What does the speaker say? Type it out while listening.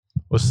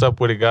What's up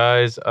with it,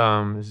 guys?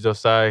 It's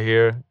Josiah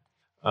here.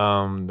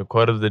 The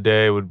quote of the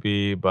day would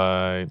be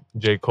by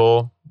J.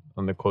 Cole,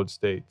 and the quote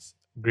states,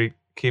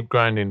 Keep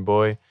grinding,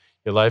 boy.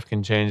 Your life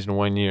can change in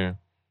 1 year.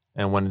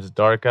 And when it's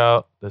dark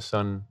out, the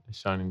sun is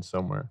shining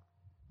somewhere."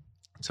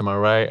 To my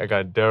right, I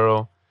got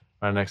Daryl.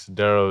 Right next to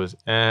Daryl is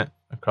Ant.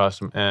 Across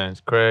from Ant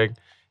is Craig.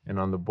 And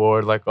on the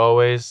board, like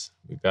always,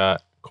 we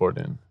got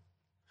Corden.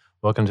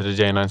 Welcome to the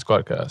J9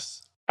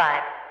 Squadcast.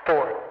 5,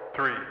 4,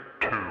 3,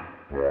 2,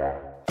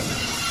 1.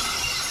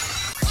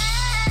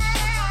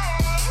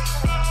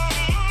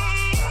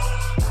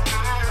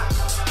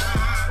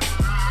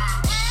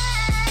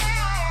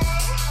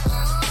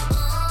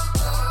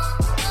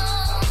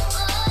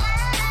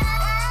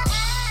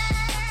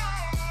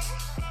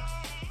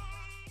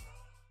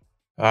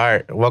 All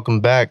right, welcome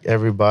back,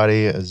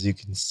 everybody. As you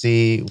can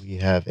see, we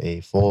have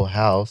a full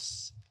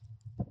house.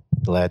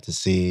 Glad to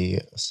see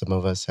some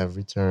of us have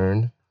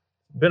returned.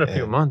 Been a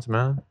few months,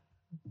 man.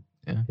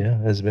 Yeah,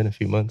 it's been a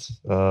few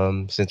months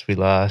since we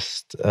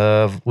last.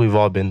 We've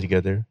all been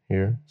together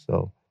here,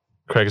 so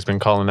Craig's been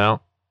calling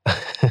out.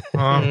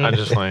 I'm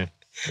just playing.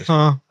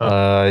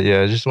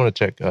 I just want to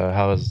check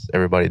how is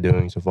everybody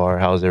doing so far?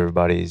 How's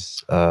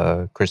everybody's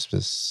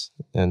Christmas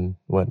and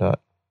whatnot?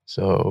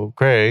 So,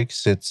 Craig,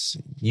 since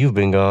you've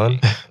been gone,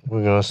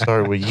 we're gonna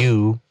start with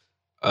you.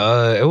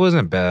 It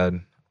wasn't bad.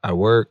 I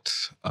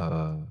worked.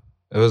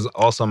 It was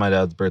also my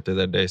dad's birthday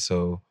that day,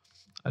 so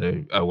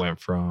I went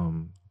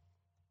from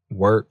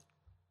work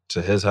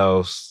to his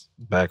house,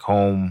 back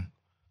home.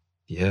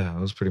 Yeah,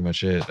 that was pretty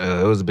much it.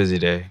 It was a busy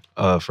day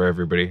for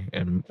everybody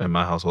in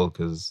my household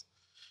because,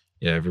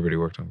 yeah, everybody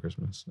worked on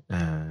Christmas.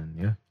 And,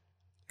 yeah.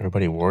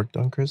 Everybody worked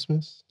on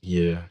Christmas?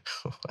 Yeah.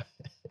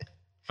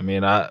 I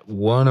mean,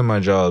 one of my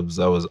jobs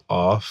I was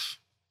off,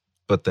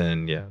 but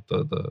then yeah,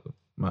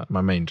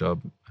 my main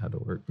job had to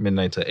work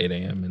midnight to 8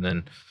 a.m. and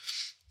then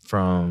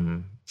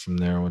from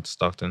there I went to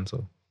Stockton.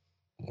 So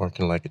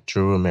working like a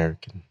true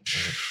American.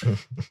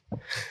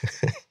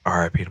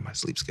 R.I.P. to my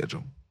sleep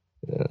schedule.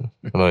 Yeah.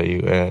 How about you,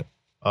 Ed?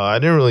 I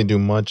didn't really do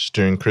much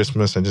during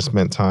Christmas. I just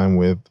spent time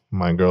with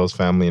my girl's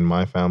family and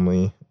my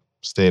family.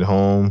 Stayed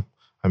home.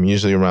 I'm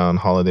usually around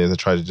holidays. I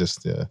try to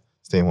just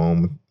stay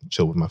home,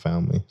 chill with my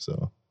family.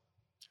 So.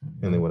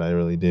 Really what I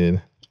really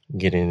did.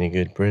 Get any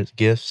good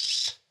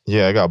gifts?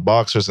 Yeah, I got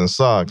boxers and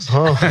socks.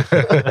 Huh?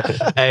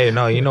 Hey,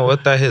 no, you know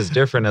what? That hits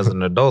different as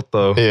an adult,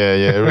 though. Yeah,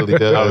 it really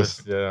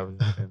does. Yeah,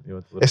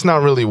 it's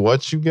not really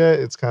what you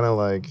get. It's kind of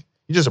like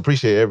you just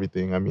appreciate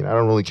everything. I mean, I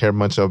don't really care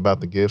much about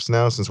the gifts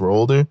now since we're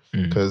older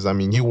because, I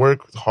mean, you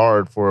work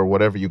hard for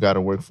whatever you got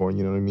to work for.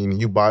 You know what I mean?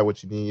 You buy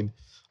what you need.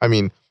 I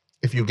mean,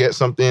 if you get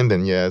something,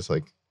 then yeah, it's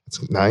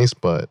nice,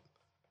 but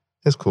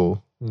it's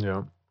cool.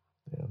 Yeah,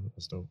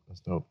 that's dope.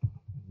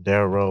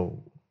 Daryl.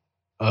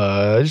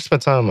 I just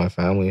spent time with my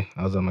family.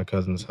 I was at my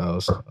cousin's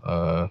house.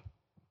 I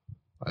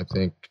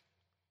think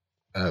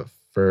at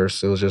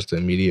first it was just the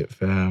immediate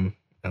fam,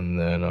 and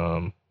then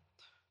I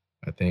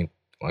think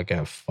like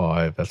at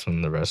 5, that's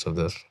when the rest of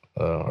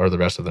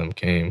them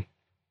came.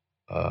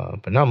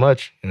 But not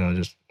much,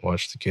 just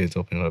watched the kids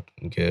open up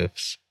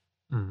gifts,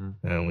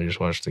 and we just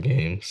watched the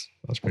games.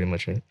 That's pretty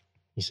much it.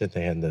 You said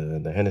they had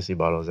the Hennessy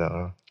bottles out,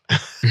 huh?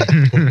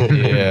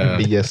 Yeah.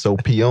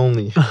 BSOP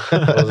only.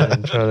 I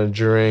wasn't trying to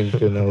drink,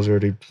 and I was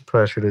already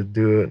pressured to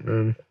do it,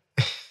 man.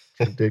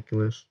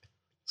 Ridiculous.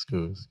 It's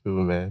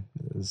cool, man.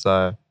 It's,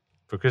 For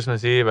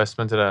Christmas Eve, I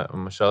spent it at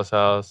Michelle's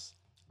house,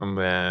 and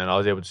then I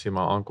was able to see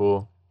my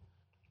uncle,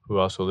 who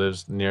also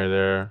lives near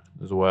there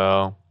as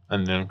well.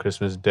 And then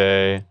Christmas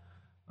Day,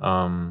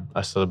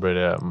 I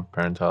celebrated at my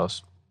parents'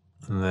 house.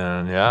 And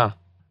then, yeah.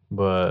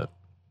 But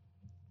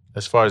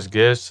as far as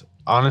gifts,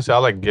 honestly, I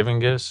like giving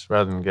gifts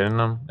rather than getting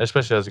them,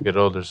 especially as I get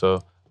older.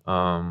 So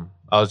I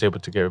was able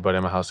to get everybody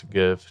in my house a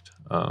gift.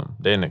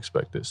 They didn't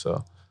expect it,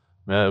 so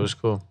yeah, it was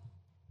cool.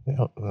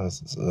 Yeah,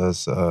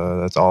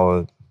 that's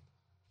all.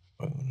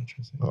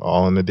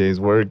 All in the day's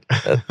work.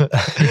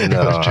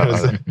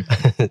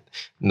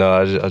 No,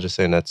 I was just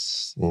saying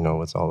that's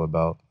what's all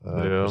about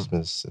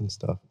Christmas and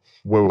stuff.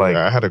 Well,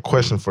 I had a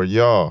question for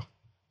y'all.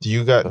 Do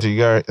your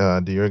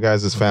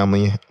guys'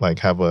 family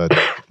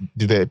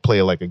do they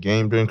play like a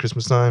game during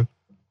Christmas time?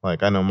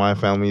 Like I know my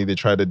family, they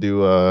try to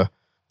do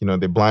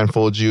they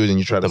blindfold you and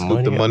you try to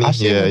scoop the money.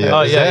 Yeah.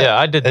 Oh yeah.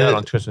 I did that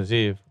on Christmas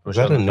Eve. Was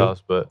that a new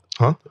house? But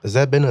has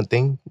that been a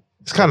thing?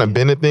 It's kind of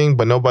been a thing,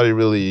 but nobody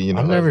really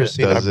I've never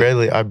seen.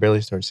 I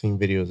barely start seeing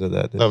videos of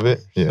that. Of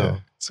it, yeah. So.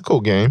 It's a cool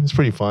game. It's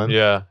pretty fun.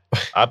 Yeah,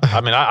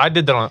 I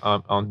did that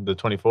on the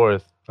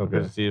 24th. Okay.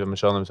 Christmas Eve at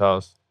Michelle and them's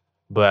house.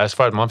 But as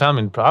far as my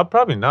family,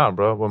 probably not,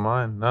 bro. With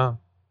mine, no.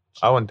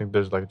 I wouldn't think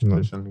there's like a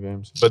tradition in the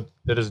games, but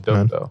it is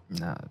dope though.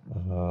 Nah,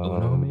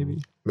 Uno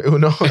maybe.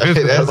 Uno,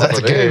 that's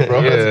a game,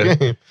 bro. Yeah. That's a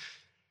game.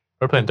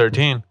 We're playing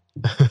 13.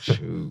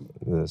 Shoot.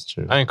 That's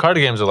true. I mean, card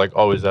games are like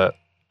always at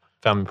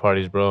family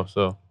parties, bro.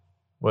 So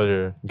whether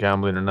you're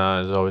gambling or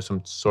not, there's always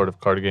some sort of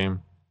card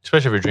game,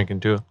 especially if you're drinking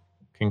too,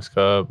 King's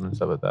Cup and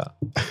stuff like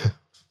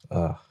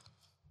that.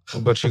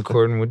 What about you,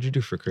 Corden? What'd you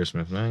do for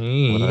Christmas, man?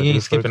 You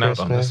ain't skipping out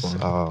on this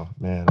one. Oh,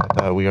 man. I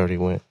thought we already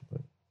went.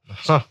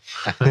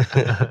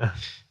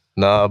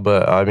 Nah,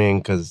 but I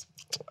mean, cause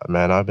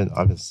man, I've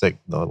been sick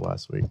though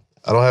last week.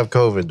 I don't have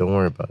COVID. Don't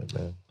worry about it,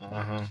 man.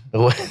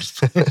 Look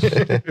at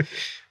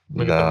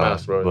the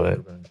mask, bro.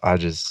 but I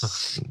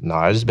just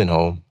been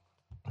home,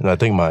 and I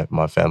think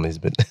my family's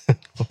been.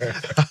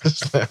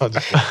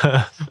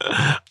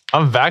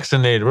 I'm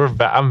vaccinated.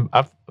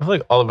 I feel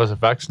like all of us are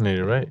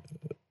vaccinated, right?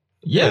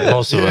 Yeah.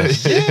 Most of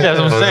us. Yeah, that's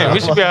what I'm saying. We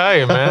should be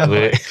alright,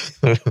 man.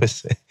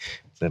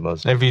 Say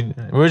most. We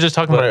were just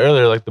talking about it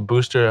earlier, like the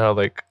booster, how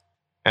like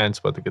Ant's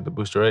about to get the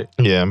booster, right?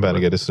 Yeah, I'm about to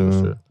get it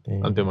soon.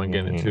 I'm doing my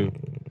getting it too.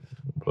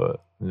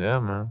 But yeah,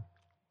 man.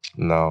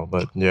 No,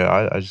 but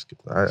yeah,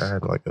 I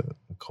had like a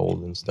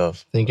cold and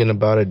stuff. Thinking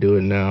about it, do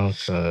it now,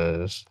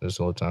 because this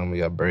whole time we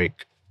got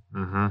break.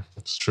 Mm-hmm.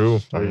 It's true.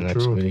 On Very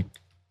next true. week,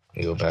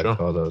 we go back true.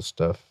 to all those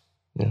stuff.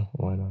 Yeah,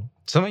 why not?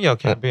 Some of y'all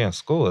can't be in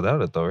school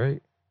without it though,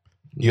 right?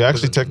 You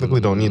actually technically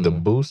don't need the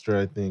booster,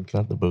 I think.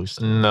 Not the boost.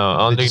 No, I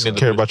don't They think just you need the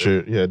care about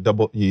booster.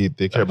 your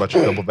they care about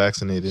your double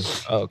vaccinated.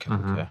 Oh, okay.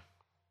 Mhm. Okay.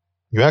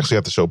 You actually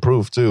have to show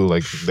proof too,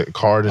 like the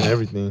card and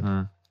everything.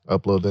 Mm.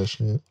 Upload that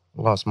shit.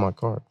 Lost my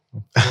card.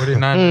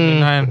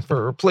 $49.99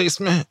 for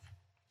replacement.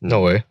 No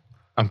way.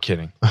 I'm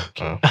kidding.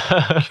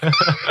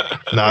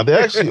 Nah, they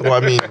actually. Well, I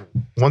mean,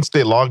 once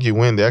they log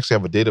you in, they actually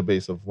have a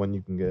database of when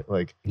you can get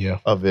Yeah.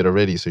 of it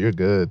already, so you're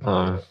good.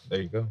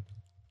 There you go.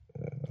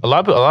 A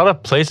lot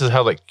of places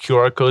have like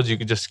QR codes you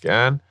could just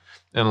scan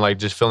and like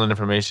just fill in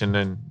information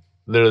and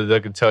literally they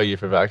could tell you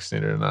if you're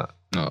vaccinated or not.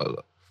 No,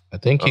 I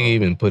think you can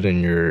even put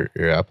in your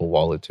Apple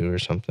Wallet too or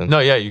something. No,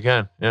 yeah, you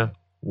can. Yeah.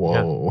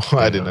 Whoa,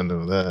 I did not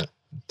know that.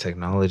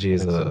 technology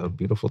is a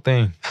beautiful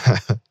thing.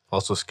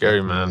 Also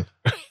scary, man.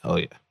 Oh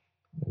yeah.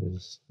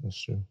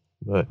 That's true.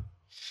 But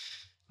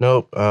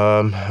nope.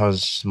 I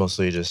was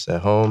mostly just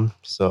at home,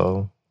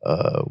 so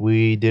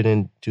we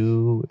didn't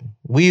do.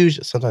 We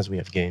usually sometimes we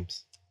have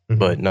games,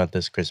 but not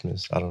this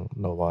Christmas. I don't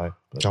know why.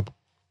 But.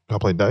 Y'all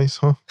play dice,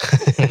 huh?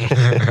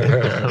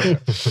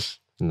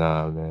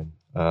 Nah, man.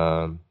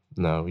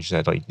 No, we just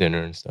had like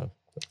dinner and stuff.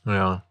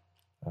 Yeah.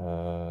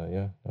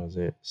 Yeah, that was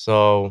it.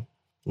 So,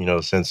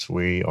 since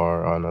we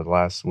are on the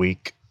last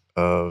week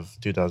of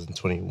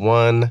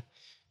 2021,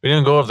 We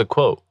didn't go over the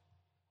quote.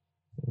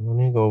 we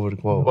need to go over the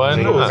quote. Why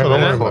Man, not? so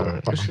don't man? worry about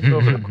it. We should go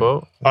over the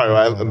quote. All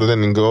right,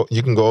 then go.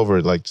 You can go over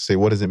it. Like, say,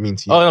 what does it mean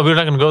to you? Oh no, we're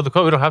not gonna go over the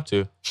quote. We don't have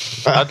to.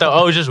 I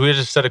thought, we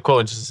just said a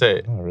quote and just say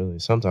it. Not really.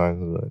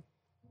 Sometimes, but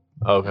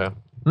Okay.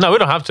 No, we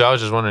don't have to. I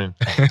was just wondering.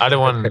 I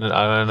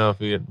don't know if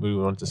we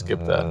want to skip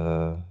that.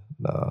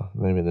 no,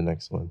 maybe the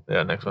next one.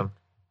 Yeah, next one.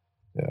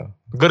 Yeah.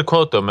 Good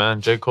quote though,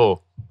 man. J.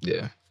 Cole.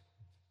 Yeah.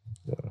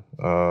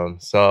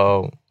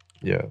 So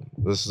yeah,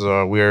 this is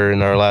we're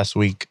in our last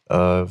week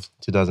of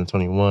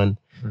 2021.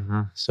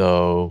 Mm-hmm.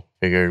 So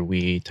figured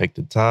we take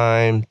the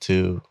time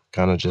to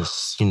kind of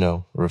just,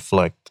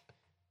 reflect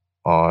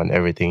on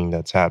everything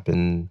that's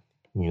happened,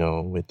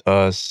 with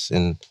us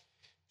and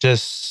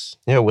just,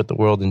 with the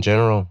world in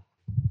general.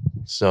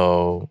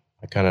 So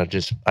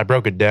I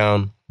broke it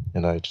down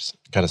and I just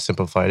kind of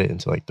simplified it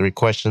into like 3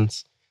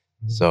 questions.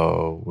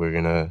 So we're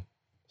going to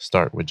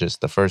start with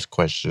just the first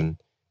question,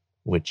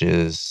 which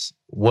is,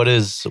 what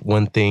is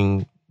one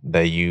thing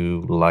that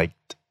you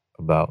liked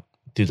about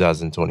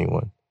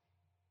 2021?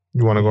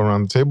 You want to go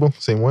around the table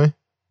same way,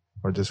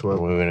 or just what?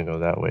 We're gonna go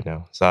that way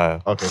now. Saya.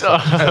 Okay.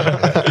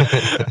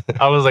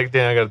 I was like,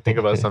 damn, I gotta think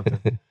about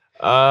something.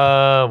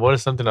 What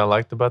is something I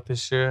liked about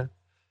this year?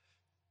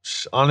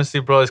 Honestly,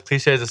 bro, as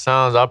cliche as it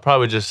sounds, I'll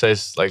probably just say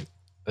it's like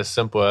as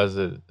simple as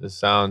it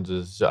sounds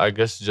is, I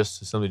guess, just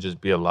to simply just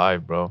be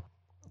alive, bro.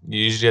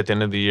 Usually at the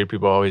end of the year,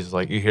 people always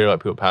like, you hear about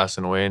people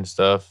passing away and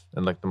stuff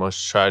in like the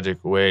most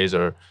tragic ways,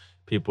 or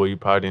people you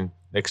probably didn't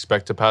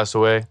expect to pass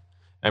away.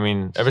 I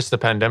mean, ever since the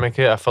pandemic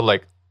hit, I felt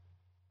like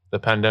the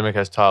pandemic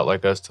has taught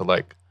like us to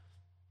like,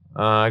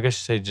 I guess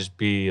you say just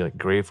be like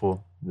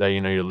grateful that,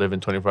 you're living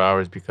 24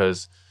 hours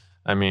because,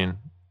 I mean,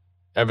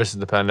 ever since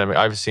the pandemic,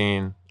 I've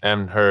seen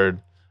and heard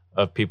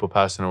of people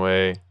passing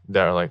away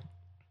that are like,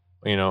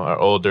 are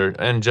older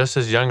and just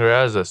as younger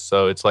as us.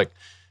 So it's like,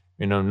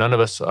 none of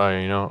us are,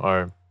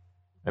 are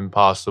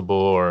impossible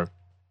or,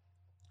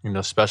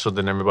 special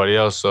than everybody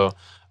else. So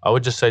I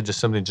would just say just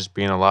simply just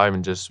being alive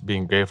and just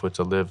being grateful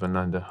to live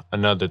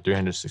another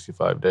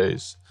 365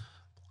 days.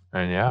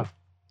 And yeah.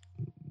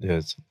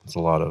 It's a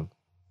lot of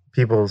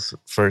people's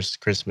first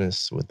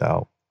Christmas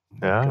without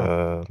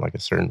like a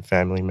certain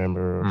family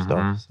member or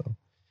stuff. So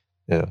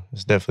yeah,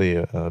 it's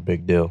definitely a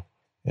big deal.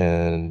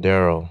 And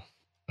Daryl,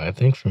 I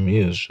think for me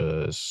it's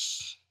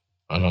just,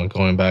 I don't know,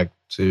 going back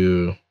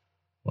to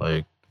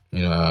like,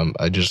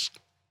 it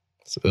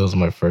was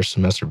my first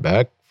semester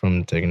back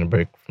from taking a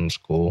break from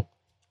school.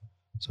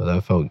 So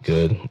that felt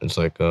good. It's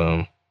like,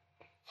 I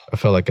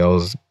felt like I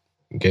was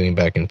getting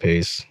back in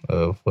pace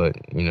of what,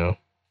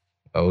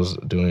 I was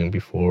doing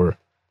before.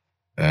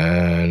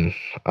 And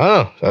I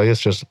don't know, I guess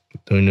just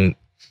doing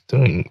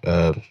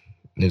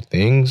new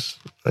things,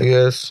 I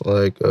guess.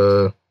 Like,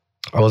 I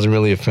wasn't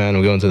really a fan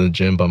of going to the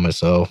gym by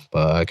myself,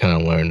 but I kind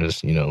of learned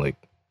this, like,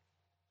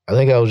 I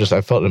think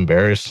I felt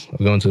embarrassed of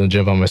going to the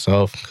gym by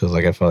myself because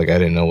like I felt like I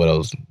didn't know what I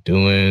was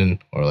doing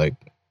or like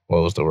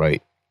what was the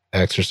right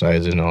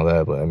exercise and all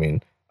that. But I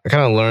mean, I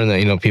kind of learned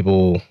that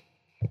people,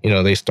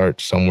 they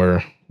start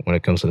somewhere when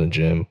it comes to the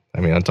gym.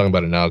 I mean, I'm talking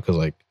about it now because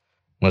like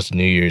once the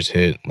New Year's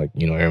hit, like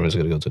everyone's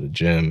gonna go to the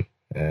gym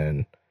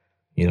and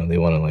they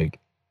want to like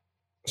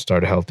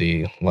start a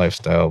healthy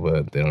lifestyle,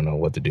 but they don't know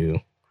what to do.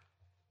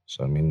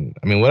 So I mean,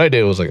 what I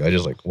did was like I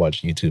just like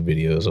watched YouTube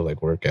videos of like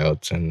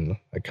workouts, and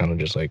I kind of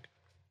just like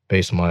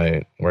base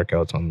my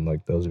workouts on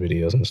like those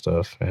videos and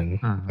stuff, and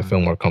I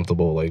feel more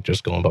comfortable like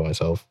just going by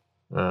myself.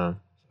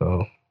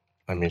 So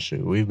I mean,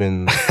 shoot, we've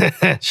been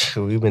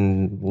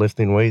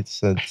lifting weights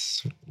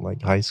since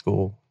like high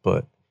school,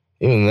 but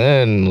even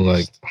then,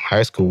 like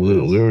high school,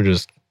 we were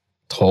just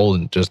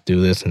told just do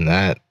this and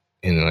that,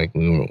 and like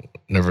we were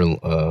never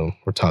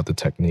were taught the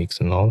techniques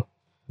and all.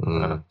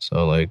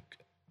 So like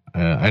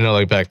I know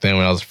like back then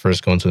when I was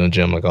first going to the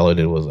gym, like all I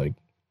did was like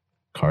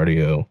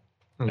cardio,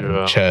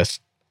 and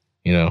chest,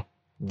 Yeah.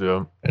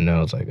 And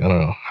now it's like I don't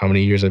know how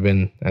many years I've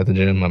been at the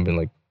gym. I've been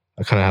like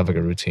I kind of have like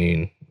a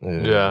routine.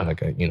 Yeah.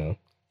 Like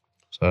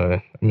So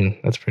I mean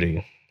that's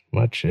pretty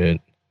much it.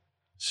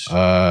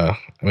 I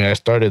mean I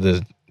started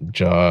this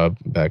job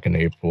back in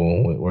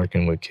April with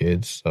working with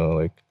kids, so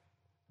like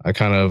I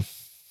kind of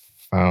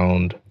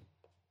found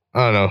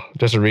I don't know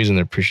just a reason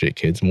to appreciate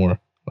kids more.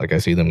 Like I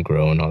see them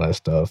grow and all that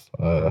stuff.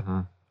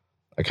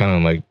 I kind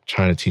of like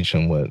trying to teach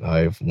them what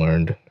I've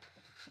learned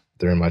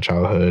during my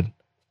childhood,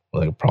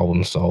 like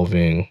problem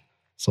solving,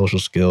 social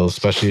skills,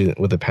 especially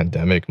with the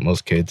pandemic.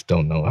 Most kids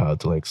don't know how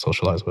to like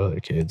socialize with other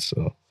kids.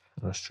 So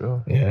That's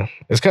true. yeah,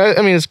 it's kind of,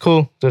 I mean, it's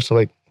cool just to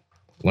like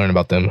learn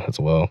about them as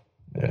well.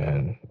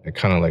 And it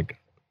kind of like,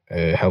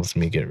 it helps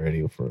me get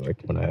ready for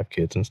like when I have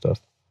kids and stuff.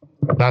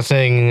 Not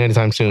saying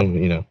anytime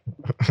soon,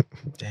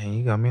 Dang,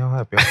 you got me all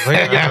happy.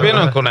 Like, yeah, I've been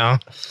uncle now.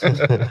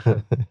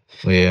 But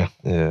yeah.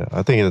 Yeah,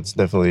 I think it's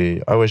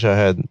definitely. I wish I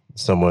had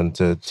someone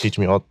to teach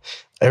me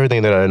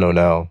everything that I know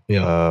now.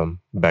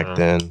 Back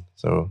then,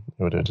 so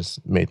it would have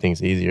just made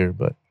things easier.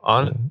 But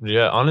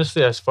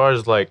honestly, as far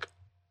as like,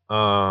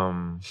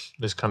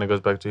 this kind of goes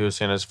back to you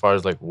saying as far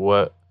as like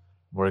what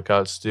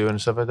workouts do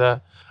and stuff like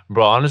that,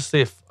 bro.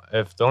 Honestly, if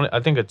the only I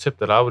think a tip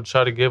that I would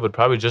try to give would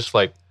probably just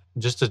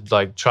to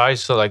like try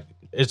like.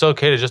 It's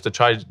okay to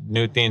try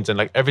new things, and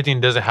like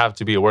everything doesn't have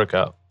to be a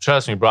workout.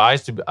 Trust me, bro. I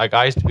used to be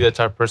the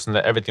type of person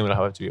that everything would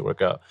have to be a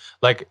workout.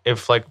 Like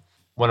if like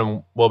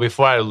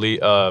before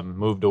I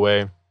moved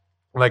away,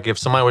 like if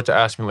somebody were to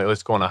ask me like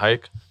let's go on a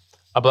hike,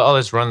 I'd be like, oh,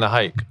 let's run the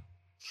hike.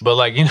 But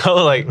like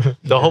like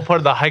the whole part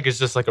of the hike is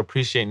just like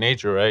appreciate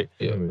nature, right?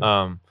 Yeah.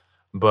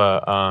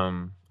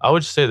 I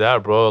would just say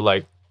that, bro.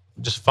 Like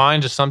just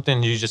find just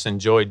something you just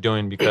enjoy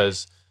doing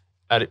because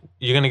we're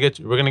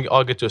gonna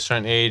all get to a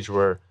certain age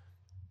where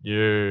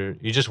you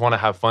just want to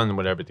have fun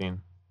with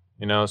everything,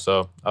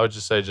 So I would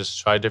just say just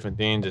try different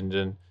things, and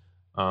then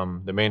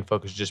the main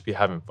focus just be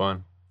having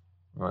fun,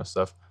 all that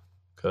stuff.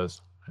 Cause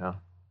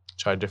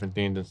try different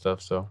things and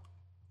stuff. So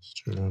it's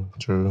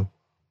true.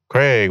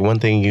 Craig, one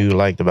thing you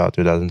liked about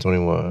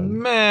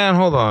 2021? Man,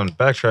 hold on,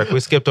 backtrack. We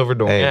skipped over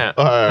Dwayne. Hey, yeah,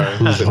 All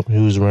right.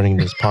 who's running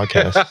this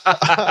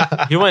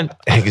podcast? he went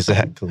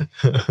Exactly.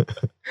 All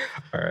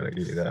right, I'll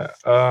give you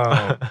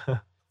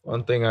that.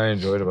 One thing I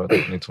enjoyed about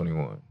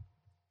 2021.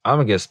 I'm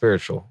gonna get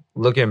spiritual.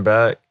 Looking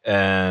back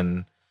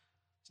and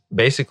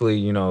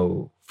basically,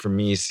 for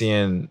me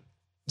seeing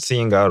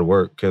God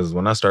work, because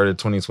when I started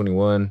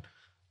 2021,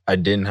 I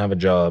didn't have a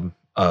job.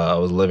 I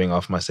was living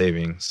off my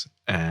savings,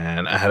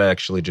 and I had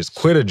actually just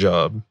quit a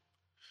job.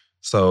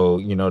 So,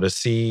 to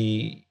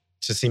see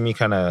me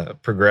kind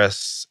of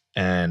progress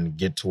and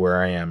get to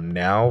where I am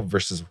now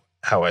versus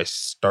how I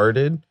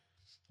started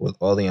with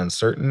all the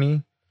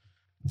uncertainty,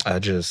 I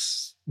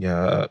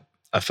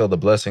feel the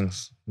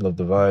blessings, love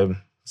the vibe.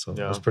 So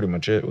that's pretty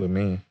much it with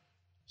me.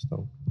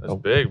 So that's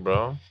big,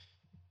 bro.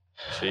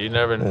 So you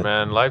never,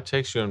 man. Life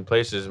takes you in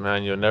places,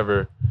 man. You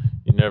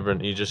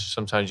just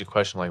sometimes you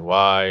question like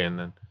why, and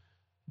then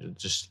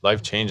just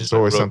life changes. It's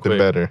always real something quick.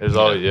 better. There's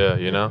always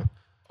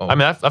Oh. I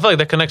mean, I feel like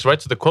that connects right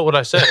to the quote what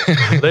I said.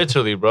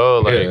 Literally, bro.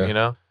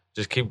 Like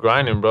just keep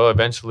grinding, bro.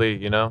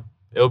 Eventually,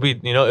 it'll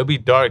be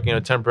dark,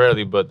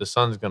 temporarily, but the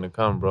sun's gonna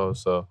come, bro.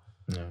 So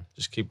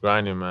just keep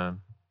grinding,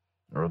 man.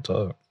 Real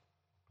talk.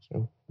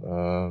 So,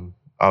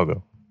 I'll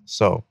go.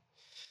 So,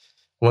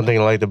 one thing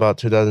I liked about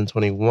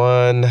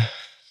 2021, I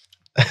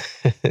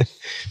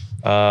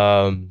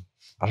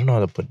don't know how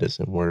to put this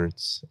in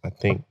words. I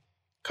think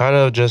kind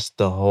of just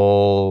the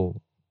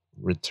whole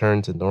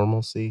return to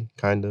normalcy,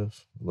 kind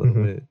of a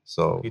little bit.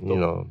 So,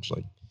 just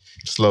like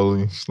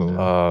Slowly. just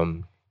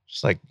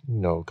like,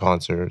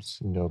 concerts,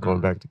 going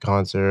back to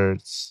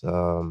concerts,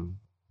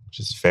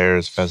 just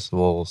fairs,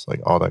 festivals, like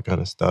all that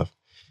kind of stuff.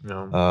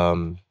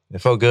 It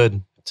felt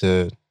good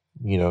to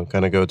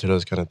kind of go to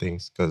those kind of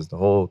things because the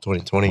whole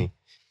 2020,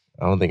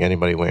 I don't think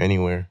anybody went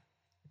anywhere.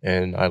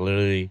 And I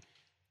literally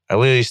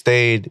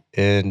stayed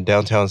in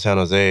downtown San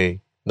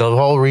Jose. The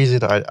whole reason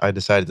I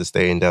decided to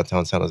stay in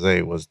downtown San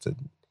Jose was to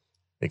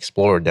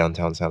explore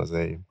downtown San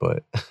Jose,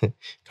 but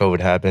COVID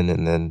happened,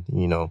 and then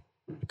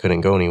I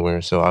couldn't go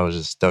anywhere, so I was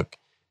just stuck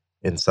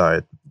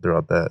inside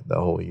throughout that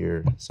whole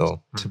year.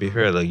 So To be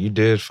fair, like you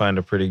did find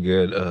a pretty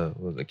good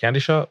was it candy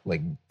shop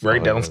like right oh, yeah,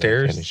 that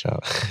downstairs, candy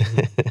shop.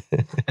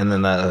 and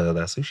then that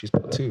sushi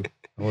spot too.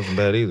 That wasn't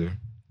bad either.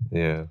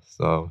 Yeah.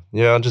 So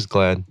yeah, I'm just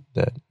glad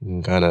that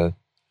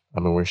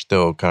we're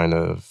still kind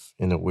of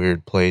in a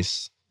weird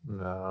place.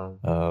 No.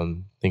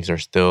 Things are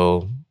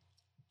still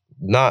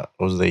not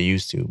as they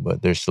used to,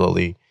 but they're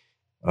slowly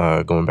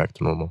going back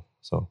to normal.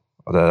 So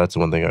that's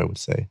one thing I would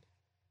say.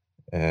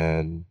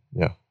 And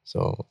yeah,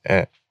 so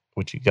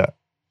what you got?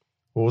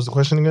 What was the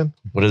question again?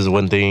 What is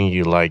one thing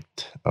you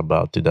liked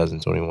about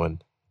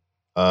 2021?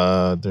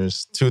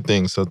 There's two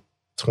things. So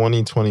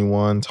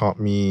 2021 taught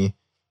me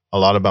a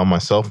lot about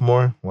myself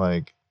more.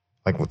 Like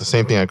with the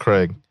same thing at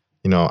Craig.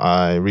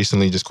 I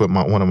recently just quit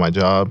one of my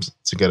jobs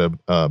to get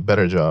a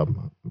better job,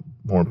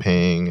 more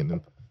paying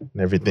and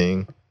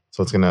everything.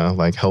 So it's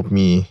gonna help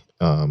me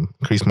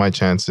increase my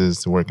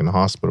chances to work in a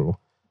hospital.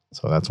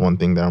 So that's one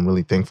thing that I'm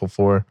really thankful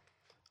for.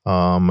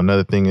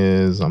 Another thing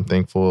is I'm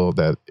thankful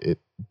that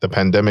the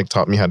pandemic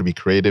taught me how to be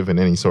creative in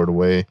any sort of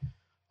way.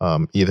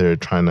 Either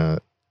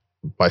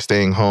by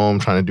staying home,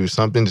 trying to do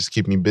something, just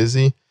keep me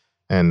busy,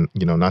 and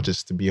not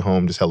just to be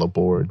home, just hella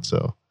bored.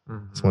 So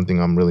it's one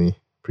thing I'm really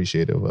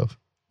appreciative of.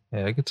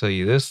 Yeah, I could tell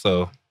you this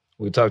though.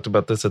 We talked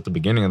about this at the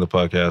beginning of the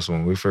podcast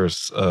when we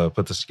first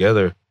put this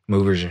together,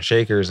 movers and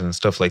shakers and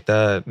stuff like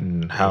that,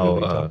 and how What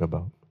did we talk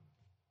about?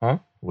 Huh?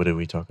 What did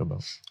we talk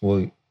about?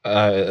 Well,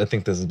 I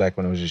think this is back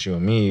when it was just you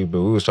and me,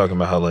 but we was talking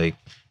about how like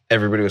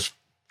everybody was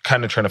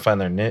kind of trying to find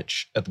their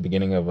niche at the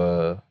beginning of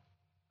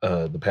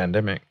the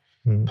pandemic.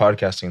 Mhm.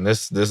 Podcasting.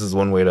 This is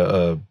one way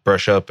to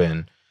brush up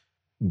and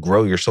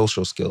grow your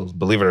social skills.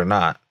 Believe it or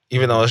not,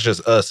 even though it's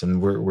just us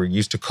and we're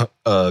used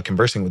to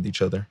conversing with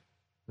each other.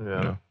 Yeah.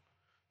 You know?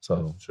 So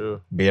That's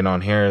true. being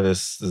on here,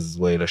 this is a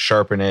way to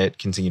sharpen it,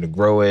 continue to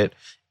grow it,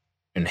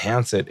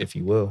 enhance it, if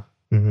you will.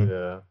 Mhm.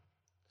 Yeah.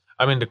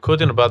 I mean, the cool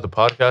thing about the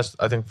podcast,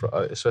 I think, for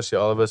especially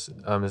all of us,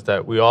 is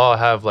that we all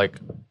have like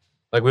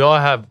if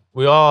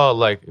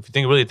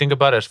you really think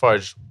about it, as far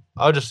as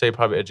I would just say,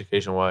 probably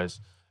education wise,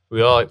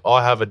 we all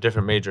have a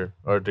different major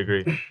or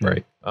degree.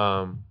 Right.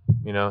 So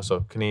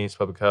Kines,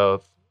 public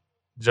health,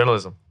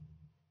 journalism,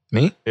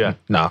 Me? Yeah.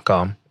 Nah,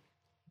 calm.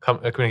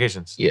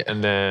 Communications, Yeah.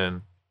 and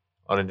then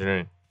auto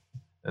engineering,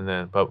 and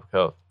then public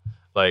health.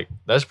 Like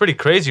that's pretty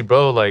crazy,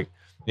 bro. Like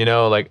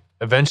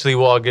eventually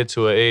we'll all get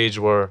to an age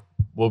where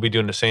we'll be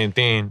doing the same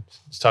thing.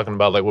 Just talking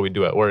about like what we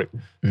do at work.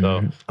 So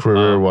Mhm.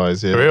 Career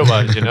wise, yeah. career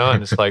wise,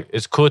 and it's like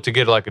it's cool to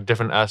get like a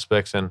different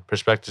aspects and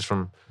perspectives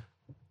from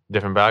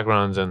different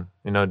backgrounds and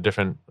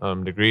different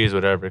degrees,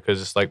 whatever.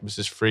 Because it's like this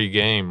is free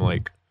game.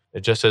 Like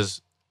it just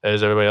as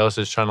everybody else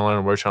is trying to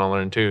learn, we're trying to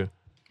learn too.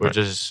 We're Right.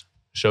 just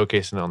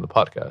showcasing it on the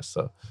podcast.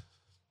 So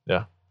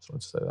yeah, just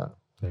want to say that.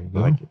 There you I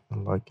like it. I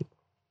like it.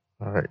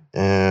 All right.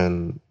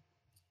 And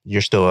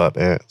you're still up,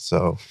 Ant.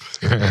 So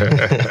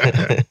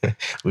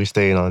we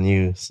staying on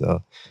you.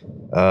 So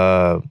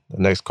the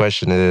next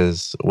question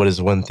is, what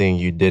is one thing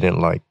you didn't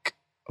like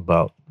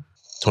about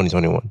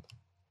 2021?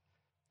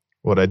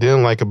 What I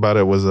didn't like about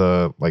it was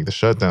like the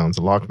shutdowns,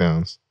 the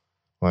lockdowns.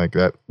 Like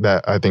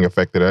that I think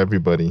affected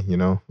everybody,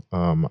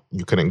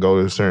 You couldn't go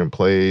to a certain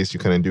place, you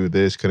couldn't do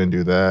this, couldn't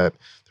do that.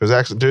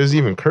 There's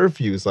even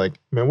curfews. Like,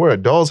 man, we're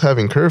adults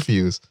having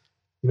curfews.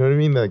 You know what I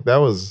mean? Like that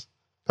was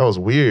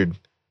weird.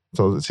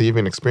 So to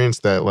even experience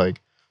that,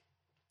 like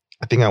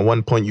I think at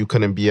one point you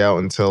couldn't be out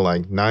until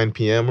like 9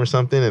 p.m. or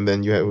something, and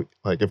then you had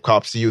like if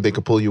cops see you, they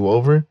could pull you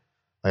over.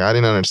 Like I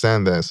didn't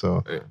understand that.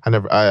 So I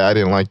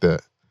didn't like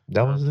that.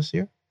 That was this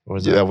year? Or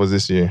was Yeah, that was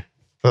this year.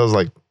 That was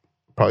like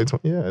probably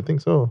 20, yeah, I think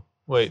so.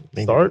 Wait,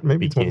 Start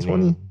maybe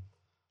 2020.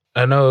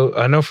 I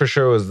know for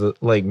sure it was the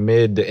like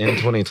mid to end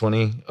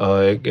 2020.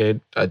 I think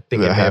it That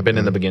may have been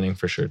in the happened. beginning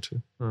for sure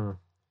too.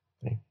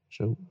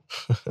 Shoot.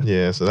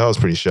 Yeah, so that was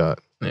pretty shot.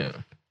 Yeah.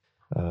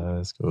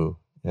 That's cool.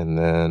 And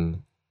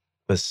then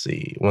let's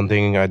see. One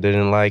thing I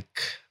didn't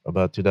like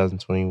about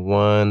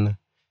 2021,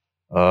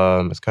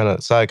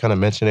 it's Sai kind of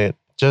mentioned it.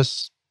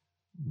 Just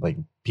like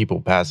people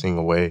passing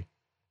away.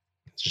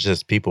 It's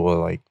just people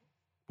like,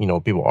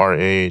 people our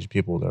age,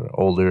 people that are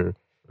older.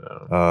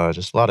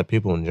 Just a lot of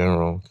people in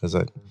general. Because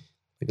a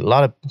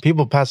lot of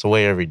people pass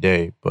away every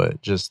day,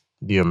 but just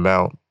the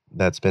amount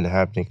that's been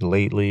happening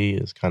lately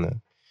is kind of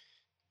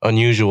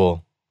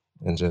unusual,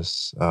 and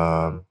just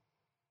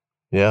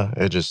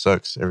it just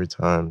sucks every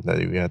time that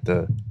we have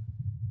to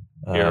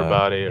Hear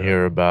about it or-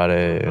 hear about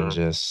it, and Mhm.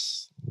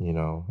 just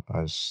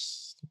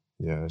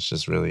it's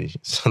just really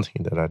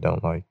something that I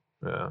don't like.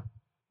 Yeah.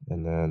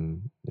 And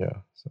then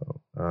so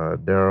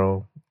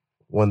Daryl,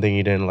 one thing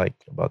you didn't like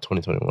about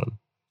 2021?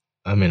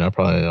 I mean,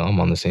 I'm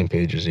on the same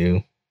page as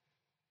you.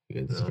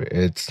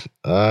 It's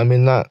I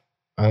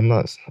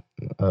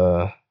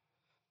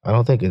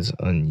don't think it's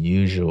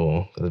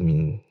unusual. I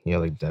mean,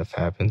 like death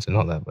happens and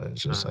all that, but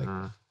it's just like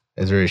Mhm.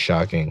 it's very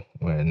shocking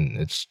when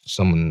it's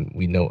someone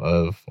we know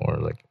of or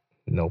like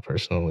know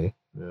personally.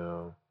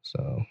 Yeah.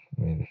 So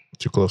I mean,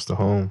 Too close to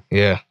home.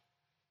 yeah.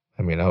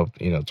 I mean, I hope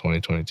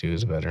 2022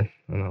 is better.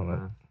 I know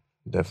that.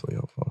 Definitely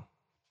hopeful.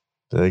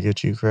 Did I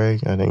get you,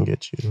 Craig? I didn't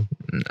get you.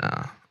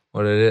 Nah.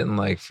 What I didn't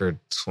like for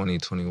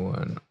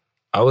 2021,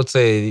 I would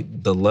say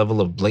the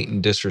level of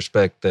blatant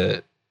disrespect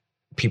that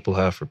people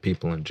have for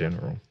people in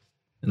general.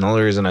 And the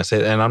only reason I say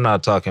that, and I'm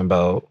not talking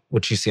about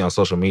what you see on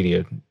social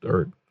media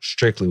or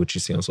strictly what you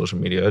see on social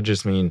media. I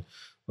just mean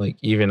like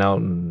even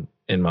out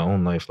in my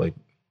own life, like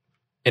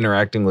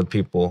interacting with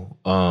people.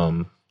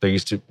 There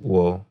used to,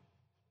 well,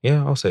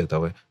 yeah, I'll say it that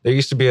way. There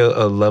used to be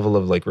a level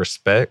of like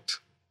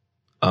respect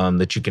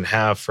that you can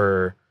have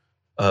for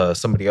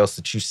somebody else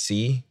that you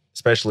see,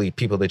 especially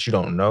people that you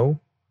don't know.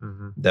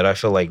 Mm-hmm. That I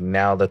feel like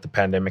now that the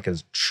pandemic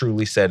has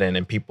truly set in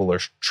and people are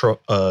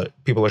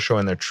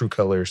showing their true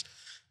colors,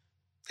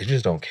 they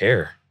just don't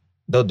care.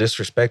 They'll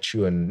disrespect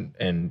you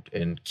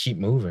and keep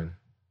moving.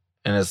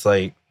 And it's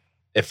like,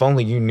 if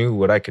only you knew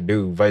what I could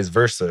do, vice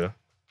versa.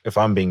 If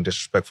I'm being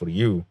disrespectful to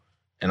you,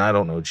 and I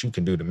don't know what you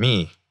can do to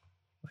me,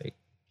 like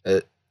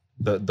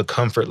the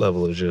comfort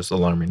level is just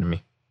alarming to me.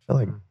 I feel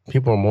like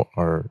people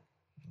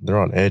they're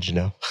on edge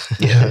now.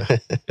 Yeah.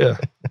 Yeah.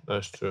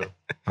 That's true.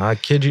 I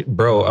kid you,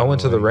 bro. I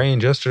went to the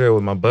range yesterday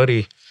with my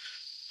buddy,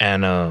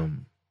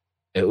 and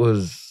it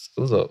was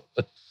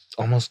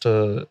almost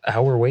a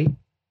hour wait.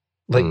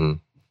 Like,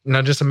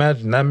 now just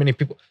imagine that many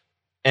people,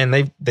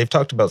 and they've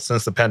talked about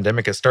since the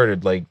pandemic has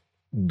started, like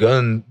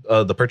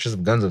the purchase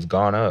of guns has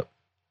gone up,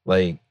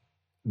 like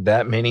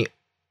that many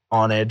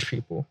on edge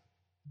people.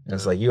 And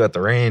it's like you at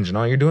the range, and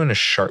all you're doing is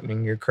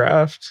sharpening your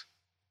craft.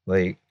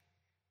 Like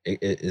it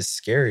is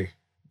scary.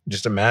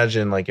 Just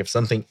imagine like if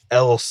something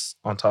else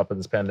on top of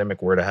this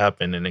pandemic were to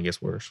happen and it gets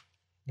worse.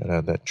 Gotta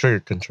have that trigger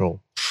control.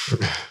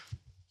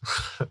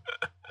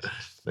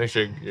 Make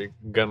sure your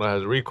gun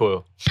has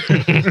recoil.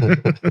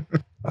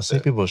 I see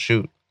people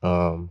shoot.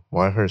 Well,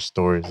 I heard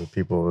stories of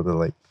people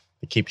that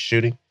they keep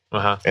shooting,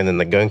 and then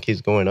the gun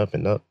keeps going up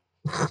and up,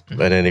 and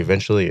then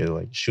eventually it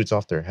like shoots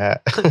off their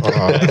hat.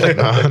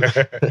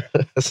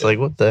 It's like,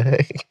 what the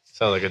heck?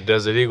 Sounds like a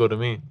desert eagle to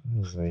me. I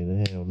was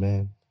like, damn,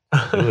 man,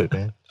 do it,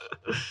 man.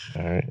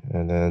 All right,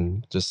 and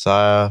then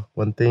Josiah,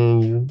 one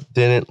thing you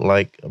didn't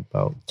like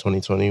about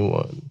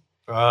 2021.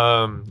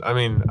 I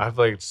mean, I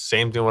feel like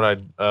same thing. What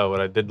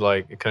I did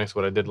like, it connects to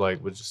what I did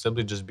like, would just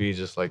simply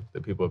be like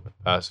the people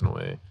passing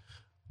away.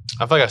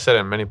 I feel like I said it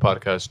in many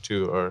podcasts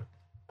too, or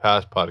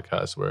past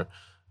podcasts, where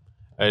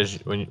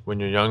when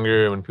you're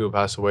younger, when people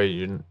pass away,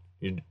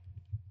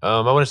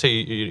 I wouldn't say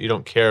you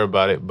don't care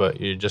about it, but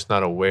you're just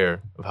not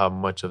aware of how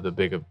much of the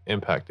big of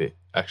impact it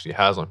actually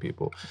has on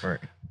people. Right.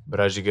 But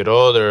as you get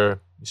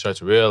older, you start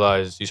to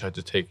realize, you start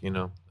to take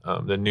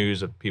the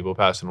news of people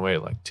passing away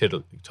like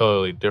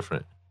totally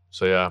different.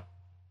 So yeah,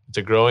 it's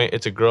like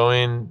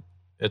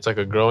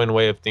a growing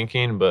way of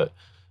thinking, but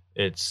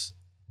it's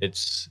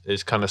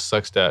kind of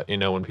sucks that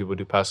when people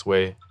do pass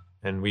away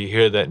and we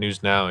hear that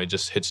news now, it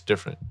just hits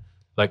different.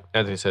 Like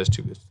Anthony says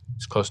too,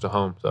 it's close to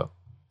home, so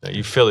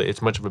you feel it.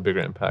 It's much of a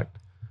bigger impact.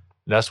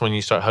 And that's when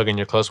you start hugging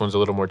your close ones a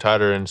little more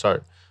tighter and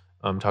start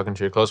talking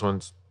to your close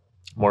ones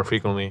more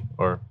frequently,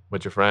 or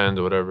with your friends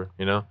or whatever,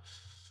 or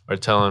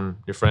telling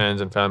your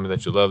friends and family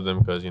that you love them,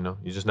 because you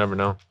just never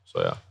know. So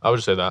yeah, I would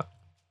just say that.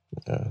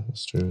 Yeah,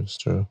 that's true. It's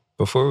true.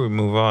 Before we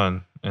move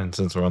on, and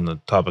since we're on the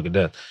topic of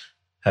death,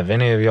 have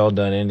any of y'all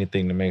done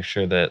anything to make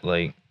sure that,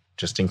 like,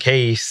 just in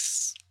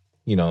case,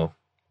 you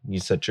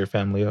set your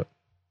family up?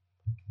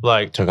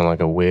 Like Talking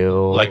like a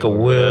will. Like a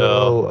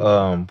will,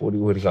 what do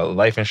you call it?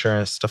 Life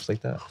insurance, stuff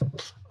like that?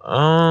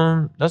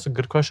 That's a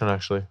good question,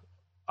 actually.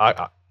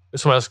 I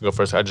someone else can go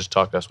first. I just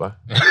talked, that's why.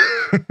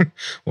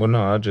 Well,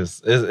 no,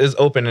 it's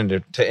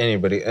open-ended to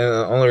anybody. And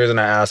the only reason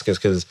I ask is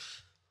because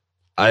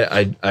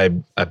I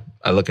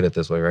look at it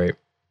this way, right?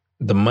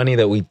 The money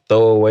that we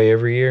throw away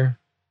every year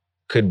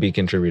could be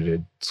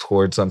contributed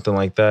towards something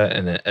like that.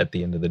 And then at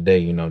the end of the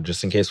day,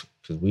 just in case,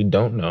 because we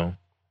don't know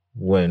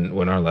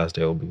when our last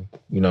day will be,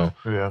 Yeah.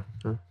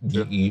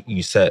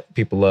 you set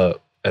people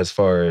up as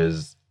far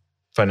as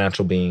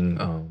financial being,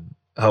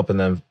 helping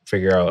them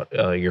figure out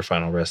your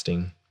final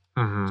resting,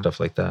 stuff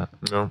like that.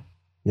 No.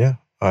 Yeah,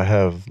 I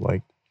have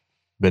like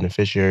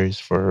beneficiaries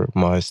for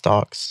my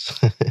stocks.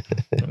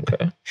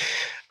 Okay.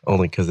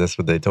 Only because that's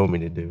what they told me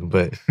to do.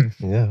 But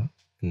yeah,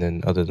 and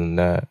then other than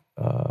that,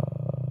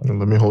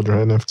 Let me hold your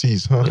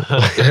NFTs, huh?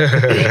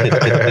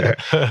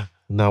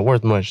 not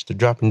worth much. They're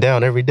dropping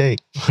down every day.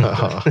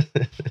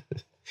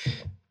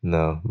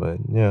 No, but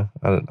yeah,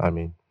 I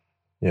mean,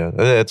 yeah,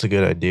 that's a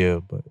good idea,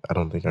 but I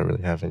don't think I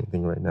really have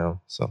anything right now.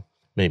 So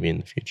maybe in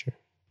the future.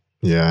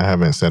 Yeah, I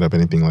haven't set up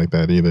anything like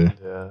that either.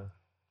 Yeah.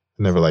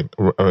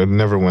 It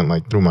never went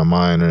like through my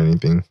mind or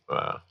anything.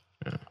 Wow.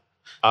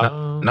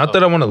 Not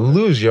that I want to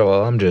lose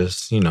y'all. I'm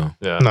just, Yeah.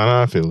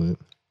 No, I feel it.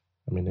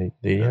 I mean,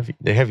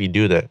 they have you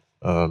do that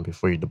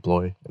before you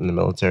deploy in the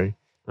military,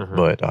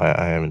 but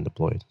I haven't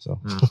deployed, so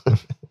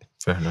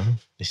fair enough.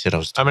 they said I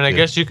was. I mean, I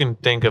guess you can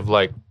think of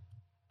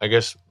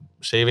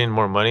saving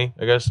more money.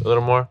 I guess a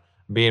little more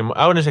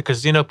I wouldn't say,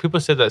 because people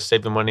said that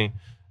saving money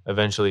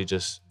eventually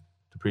just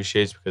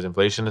depreciates because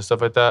inflation and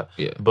stuff like that.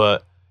 Yeah.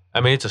 But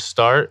I mean, it's a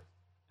start,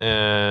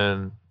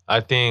 and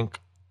I think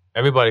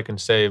everybody can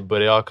save,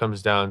 but it all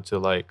comes down to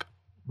like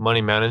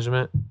money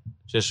management.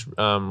 Just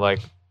like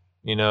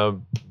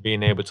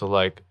being able to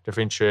like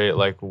differentiate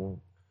like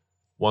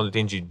one of the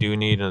things you do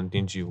need and the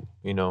things and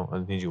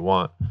the things you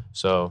want.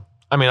 So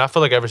I mean, I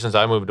feel like ever since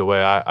I moved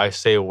away, I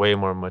save way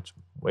much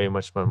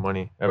more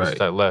money ever since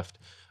Right. I left.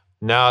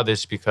 Now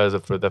this because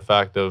of for the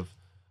fact of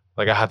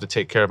like I have to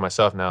take care of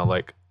myself now.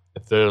 Like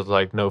if there's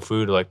like no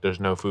food, like there's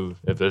no food.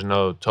 If there's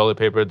no toilet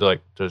paper,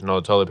 like there's no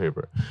toilet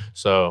paper.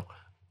 So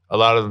a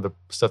lot of the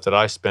stuff that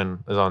I spend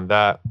is on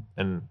that,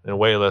 and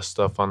way less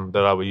stuff on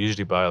that I would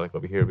usually buy. Like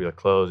over here, would be like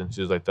clothes and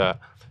shoes like that.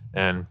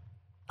 And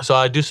so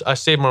I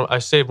save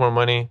more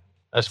money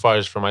as far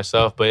as for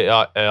myself, but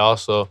it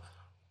also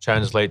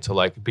translates to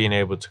like being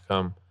able to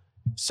come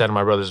send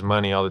my brothers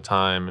money all the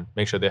time and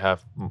make sure they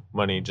have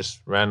money just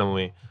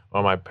randomly,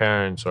 or my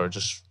parents, or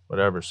just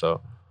whatever.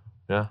 So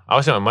yeah, I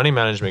would say my money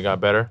management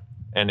got better,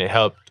 and it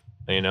helped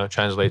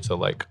translate to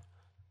like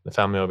the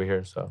family over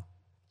here. So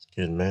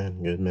Good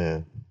man. Good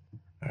man.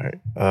 All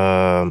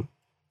right.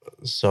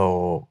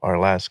 So our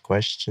last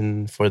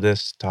question for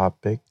this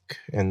topic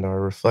and our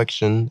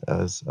reflection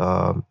is,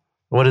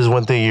 what is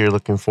one thing you're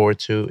looking forward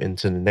to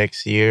into the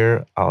next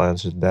year? I'll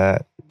answer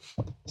that.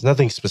 It's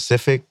nothing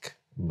specific,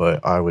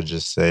 but I would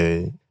just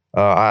say,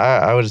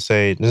 I would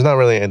say there's not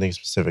really anything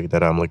specific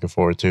that I'm looking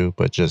forward to,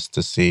 but just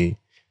to see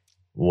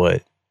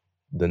what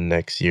the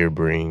next year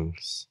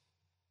brings,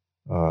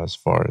 as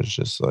far as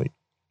just like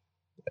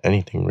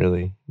anything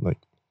really, like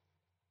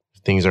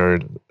things are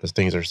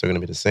still going to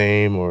be the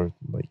same, or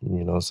like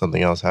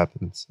something else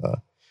happens.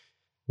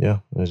 Yeah,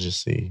 let's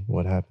just see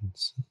what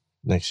happens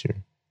next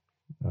year.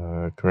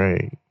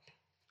 Craig.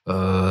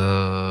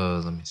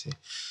 Let me see.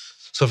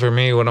 So for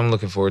me, what I'm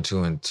looking forward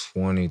to in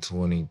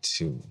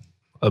 2022,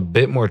 a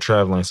bit more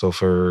traveling. So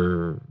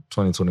for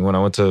 2021, I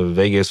went to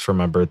Vegas for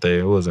my birthday.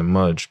 It wasn't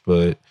much,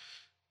 but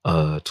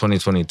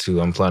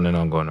 2022, I'm planning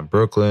on going to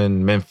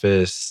Brooklyn,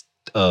 Memphis,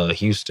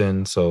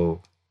 Houston.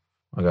 So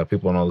I got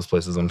people in all those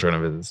places I'm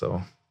trying to visit.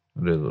 So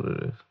it is what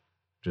it is.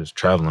 Just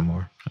traveling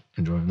more,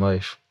 enjoying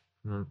life.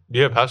 do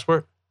you have a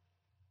passport?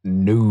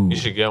 No, You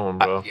should get one,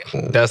 bro.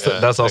 that's Yeah,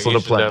 that's also you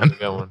the should plan. definitely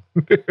get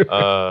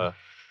one.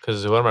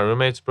 Because one of my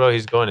roommates, bro,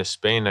 he's going to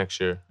Spain next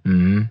year,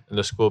 Mhm. and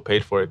the school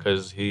paid for it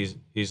because he's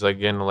like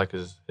getting like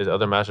his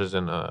other masters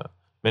in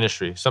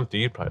ministry, something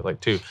you'd probably like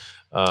too,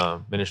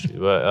 ministry.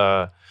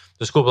 But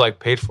the school like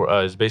paid for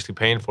is basically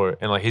paying for it,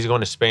 and like he's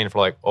going to Spain for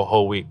like a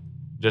whole week,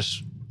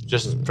 just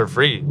for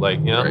free,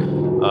 like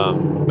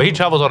But he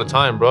travels all the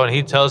time, bro, and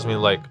he tells me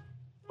like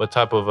what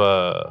type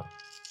of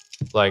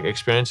like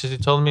experiences he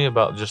told me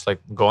about just like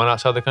going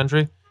outside the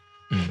country,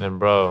 and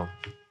bro.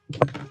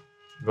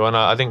 Going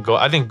out, I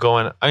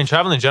mean,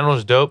 traveling in general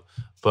is dope,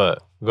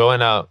 but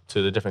going out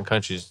to the different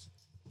countries,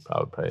 I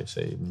would probably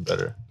say even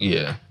better.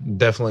 Yeah,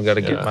 definitely got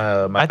to get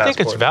my I think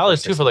it's passport valid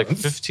in too for like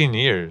 6 months. 15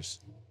 years.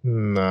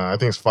 Nah, I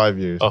think it's 5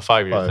 years. Oh,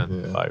 5 years Five,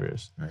 then. yeah. 5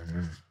 years.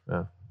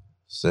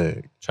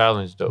 Sick.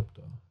 Traveling is dope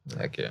though,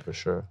 Heck yeah. for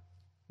sure.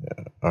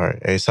 All right.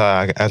 Hey, so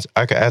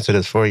I can answer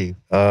this for you.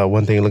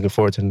 One thing looking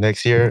forward to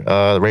next year,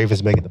 the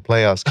Ravens making the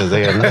playoffs because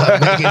they are not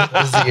making it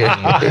this year.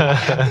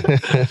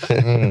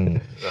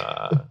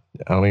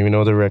 I don't even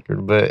know the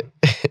record, but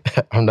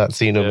I'm not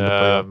seeing them in the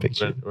playoff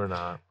picture. We're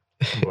not.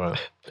 But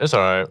it's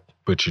all right.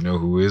 But you know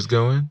who is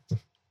going?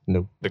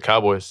 Nope. The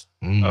Cowboys.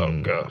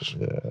 Oh gosh.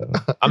 Yeah.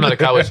 I'm not a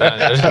Cowboys fan.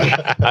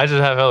 I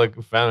just have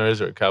like families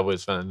who are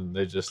Cowboys fans, and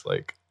they're just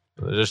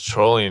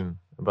trolling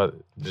about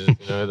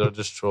they're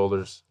just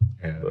trollers.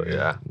 But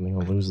yeah. They're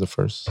gonna lose the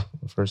first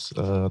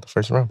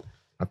round.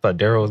 I thought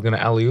Daryl was gonna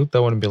alley oop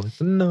that one and be like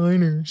the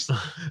Niners.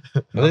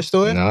 Are they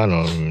still in? No, I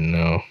don't even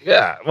know.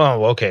 Yeah.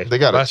 Well, okay. They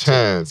got a Last two-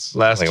 chance.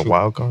 Last Like a two-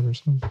 wild card or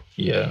something?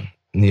 Yeah.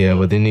 Yeah,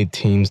 but they need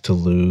teams to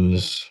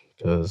lose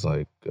because,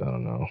 like, I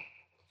don't know.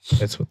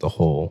 It's with the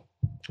whole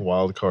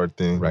Wild card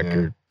thing.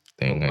 record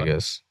thing, I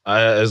guess.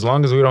 As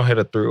long as we don't hit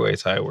a three-way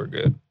tie, we're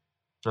good.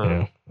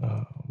 Yeah.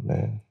 Oh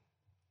man.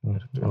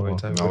 Three-way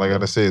tie. Yeah. All I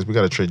gotta say is we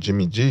gotta trade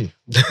Jimmy G.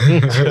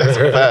 That's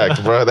a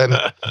fact, bro.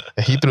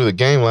 He threw the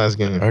game last I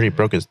game. already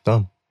broke his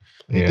thumb.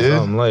 He Yeah.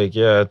 did. Like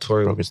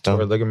tore Broke his thumb.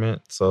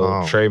 ligament. So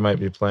Oh. Trey might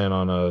be playing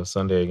on a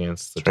Sunday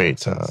against the Trade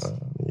Texans.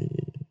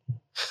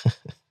 time.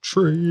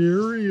 Trey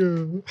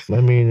area.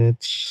 I mean,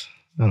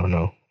 I don't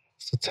know.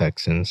 It's the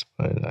Texans,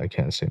 but I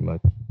can't say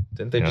much.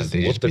 Didn't they Yeah, just they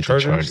whoop just the beat the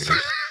Chargers?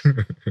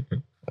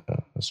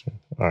 That's right.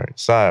 All right.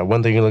 Sai,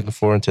 one thing you're looking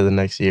forward to the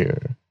next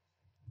year.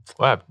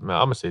 Well, I'm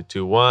gonna say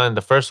 2. One,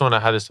 the first one I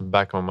had this in the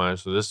back of my mind,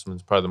 so this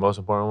one's probably the most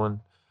important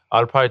one.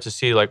 I'd probably to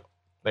see like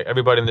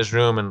everybody in this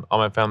room and all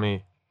my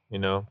family,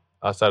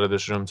 outside of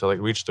this room to like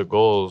reach the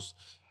goals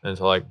and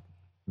to like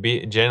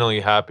be genuinely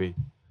happy.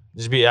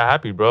 Just be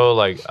happy, bro.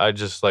 Like I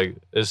just like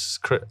I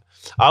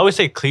always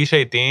say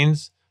cliche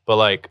things, but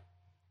like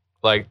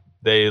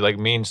they like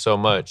mean so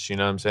much. You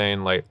know what I'm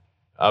saying? Like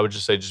I would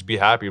just say just be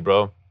happy,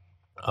 bro.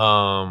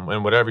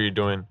 And whatever you're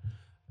doing,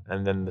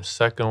 And then the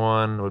second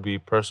one would be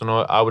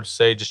personal. I would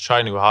say just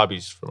try new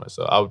hobbies for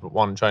myself. I would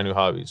want to try new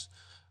hobbies.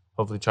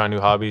 Hopefully, try new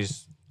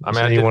hobbies. I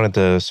mean, You wanted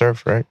to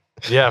surf, right?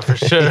 yeah, for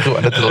sure. You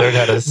wanted to learn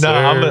how to surf. No,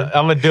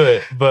 I'm gonna do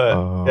it. But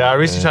Oh, yeah, I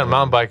recently tried man.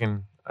 mountain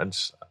biking.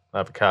 I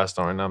have a cast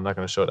on right now. I'm not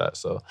gonna show that.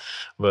 So,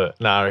 but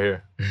right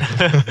here.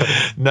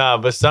 Nah,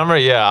 but summer,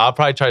 yeah, I'll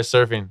probably try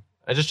surfing.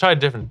 I just tried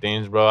different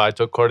things, bro. I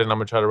took Corden. I'm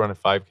gonna try to run a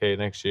 5K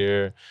next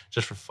year,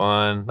 just for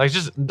fun. Like,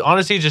 just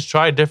honestly, just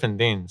try different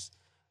things.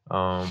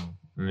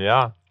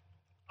 Yeah,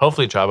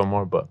 hopefully travel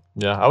more. But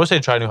yeah, I would say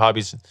try new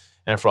hobbies,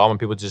 and for all my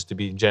people just to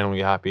be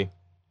genuinely happy.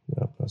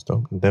 Yeah, that's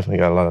dope. Definitely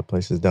got a lot of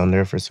places down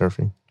there for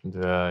surfing.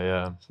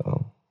 Yeah.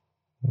 So,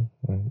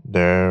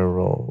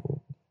 Daryl.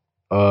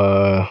 What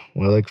I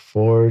look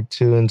forward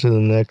to into the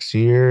next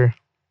year.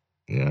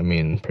 Yeah, I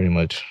mean, pretty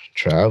much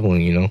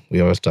traveling. You know,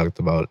 we always talked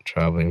about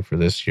traveling for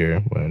this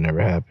year, but it never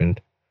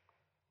happened.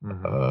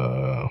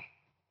 Mhm.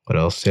 What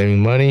else?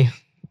 Saving money,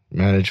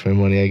 manage my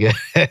money, I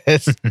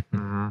guess.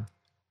 Mhm.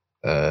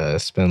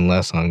 Spend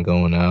less on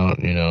going out,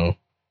 you know,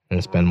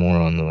 and spend more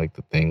on the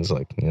things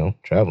like, you know,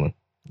 traveling.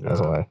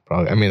 That's Yeah. why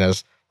probably. I mean,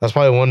 that's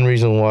probably one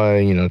reason why,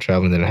 you know,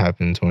 traveling didn't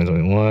happen in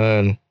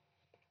 2021.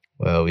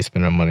 Well, we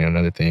spent our money on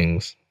other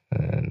things,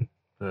 and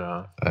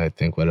Yeah. I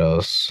think what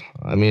else?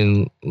 I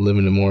mean,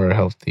 living a more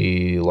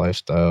healthy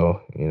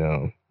lifestyle. You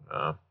know,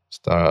 Yeah.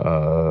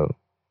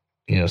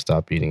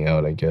 stop eating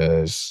out. I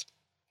guess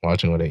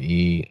watching what I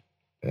eat.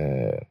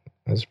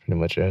 That's pretty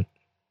much it.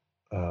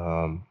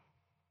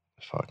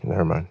 Fucking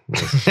never mind.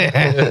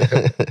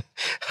 I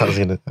was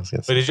gonna But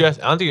say. did you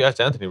ask? I don't think you asked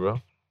Anthony, bro.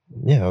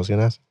 Yeah, I was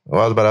gonna ask.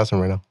 Well, I was about to ask him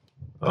right now.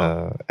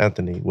 Oh.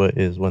 Anthony, what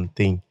is one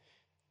thing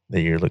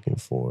that you're looking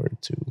forward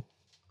to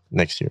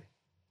next year?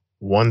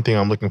 One thing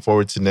I'm looking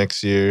forward to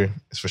next year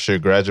is for sure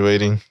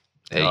graduating.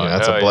 Oh, You know,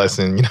 that's hell a yeah.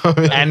 blessing. You know what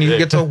I mean? And you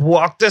get to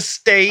walk the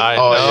state. I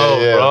Oh, know,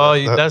 yeah, yeah. bro.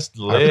 That- That's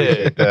I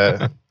appreciate lit.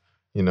 that.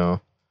 You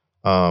know,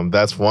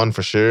 that's one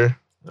for sure.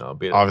 I'll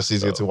be there, Obviously, you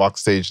so, get to walk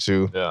stage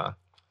too. Yeah.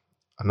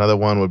 Another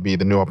one would be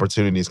the new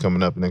opportunities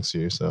coming up next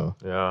year. So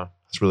Yeah.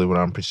 that's really what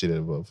I'm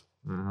appreciative of.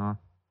 Mm-hmm.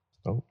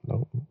 No.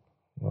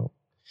 Well,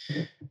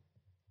 I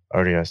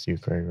already asked you,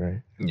 Craig,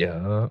 right?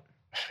 Yeah.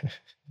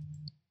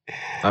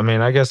 I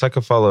mean, I guess I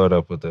could follow it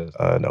up with this.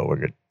 No, we're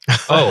good.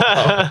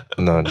 Oh.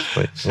 No, just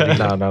wait. No.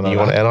 You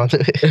want to add on to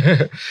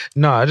it?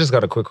 No, I just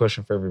got a quick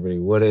question for everybody.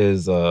 What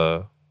is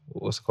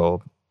what's it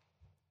called?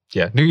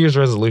 Yeah, New Year's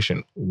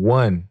resolution.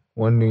 One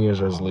New Year's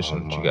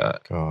resolution that you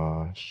got.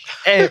 Gosh.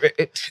 Hey,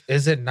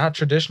 is it not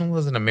traditional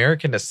as an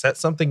American to set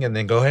something and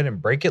then go ahead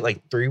and break it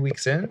like 3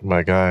 weeks in?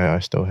 My guy, I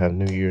still have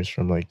New Year's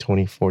from like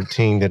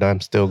 2014 that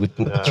I'm still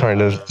trying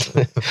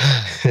to.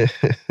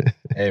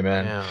 Hey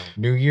man, Damn.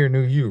 New Year,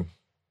 new you.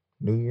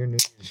 New Year, new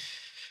you.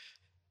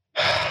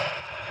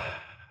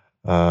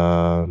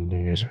 New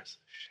Year's resolution.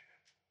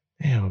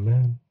 Damn,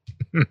 man.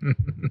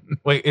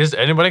 Wait, is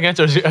anybody going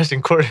to answer? Or is you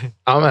asking Courtney?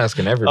 I'm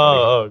asking everybody.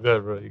 Oh,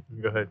 good, bro. You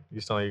can go ahead.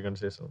 You sound like you're going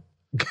to say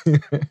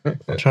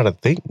something. I'm trying to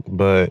think,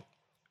 but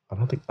I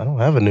don't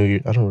have a New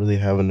Year. I don't really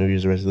have a New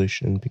Year's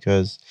resolution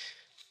because,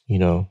 you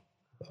know,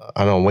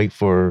 I don't wait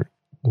for,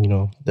 you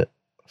know, the.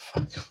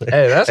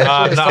 Hey, that's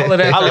actually a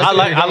solid answer. I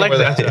like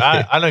that answer.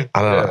 I don't.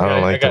 I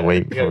don't like to got it.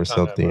 wait You gotta for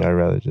calm down, something. bro. I'd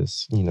rather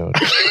just, you know.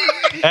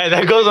 Hey,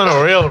 that goes on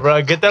the reel,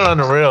 bro. Get that on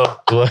the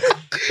reel.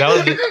 That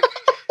was.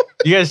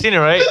 You guys seen it,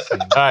 right? All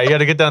right, you got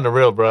to get down the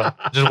reel, bro.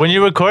 Just when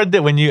you record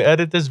it, when you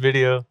edit this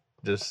video,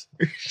 just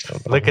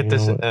look at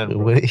this end, bro.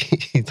 What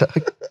he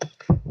talking?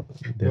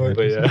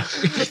 But yeah,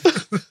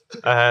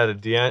 I had a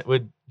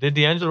did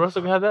D'Angelo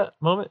Russell have that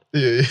moment?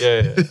 Yeah.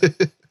 Yeah.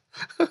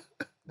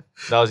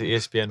 That was the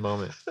ESPN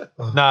moment.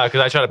 Nah, because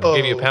I tried to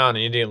give you a pound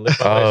and you didn't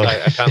lift my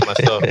face. I counted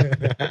myself.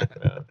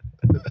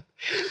 Yeah.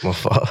 My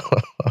fault.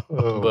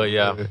 But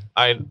yeah,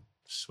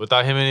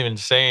 without him even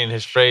saying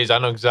his phrase, I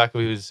know exactly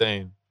what he was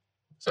saying.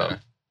 So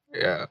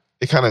Yeah.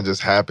 It kind of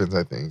just happens,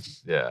 I think,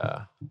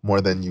 yeah, more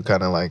than you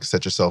kind of like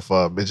set yourself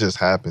up. It just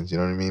happens. You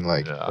know what I mean?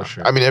 Like, yeah.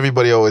 I mean,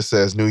 everybody always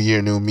says, "New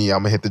year, new me. I'm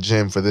gonna hit the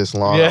gym for this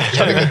long. Yeah. I'm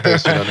trying to get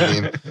this." You know what I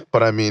mean?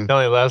 But I mean, It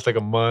only lasts like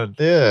a month.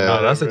 yeah.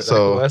 No, that's exactly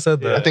So, what I said.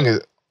 That. I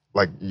think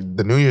like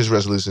the New Year's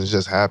resolutions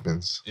just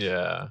happens.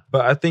 Yeah.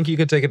 But I think you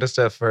could take it a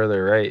step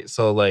further, right?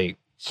 So, like,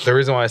 the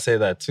reason why I say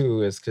that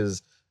too is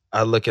because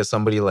I look at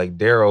somebody like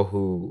Daryl,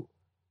 who,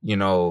 you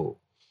know,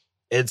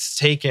 it's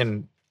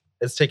taken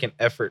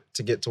effort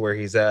to get to where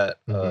he's at,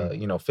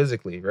 you know,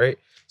 physically, right?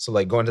 So,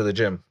 like, going to the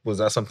gym, was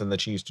that something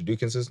that you used to do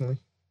consistently?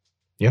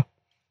 Yeah.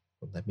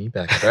 Well, let me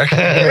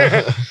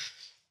backtrack.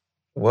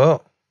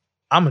 Well,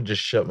 I'm gonna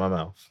just shut my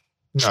mouth.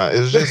 Nah, it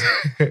was just.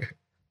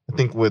 I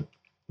think what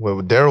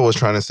Daryl was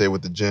trying to say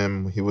with the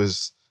gym,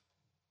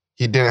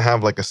 he didn't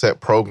have like a set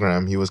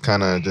program. He was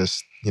kind of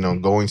just, you know,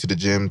 going to the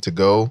gym to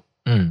go.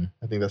 I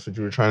think that's what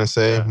you were trying to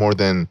say. Yeah. More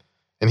than,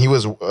 and he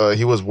was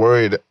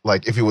worried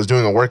like if he was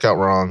doing a workout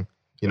wrong,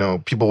 you know,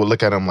 people would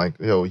look at him like,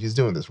 yo, he's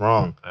doing this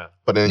wrong. Yeah.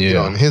 But then, you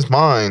know, in his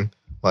mind,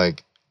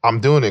 like, I'm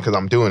doing it because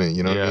I'm doing it.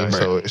 You know what I Yeah, mean?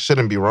 right. So it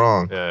shouldn't be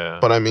wrong. Yeah.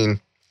 But I mean,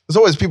 there's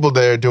always people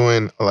there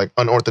doing like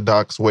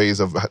unorthodox ways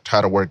of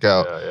how to work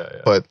out.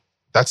 Yeah. But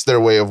that's their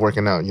way of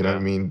working out. You know Yeah.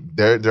 what I mean?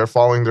 They're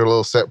following their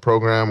little set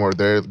program, or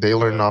they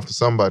learn Yeah. off to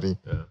somebody.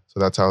 Yeah. So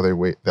that's how they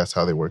wait. That's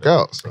how they work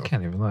out. So I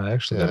can't even lie. I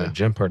actually got Yeah. a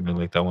gym partner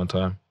like that one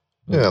time.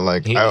 yeah,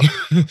 like He, I,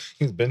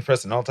 he was bench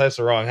pressing all types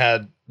of wrong.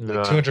 Had like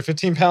Yeah.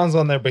 215 pounds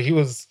on there, but he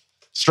was.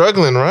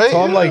 struggling, right?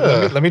 So I'm like,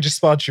 Yeah. let me just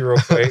spot you real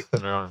quick.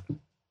 Yeah.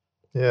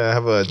 Yeah, I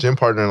have a gym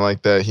partner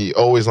like that. He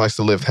always likes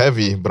to lift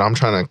heavy, but I'm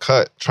trying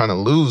to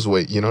lose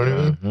weight. You know what I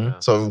mean?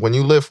 Mhm. So when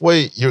you lift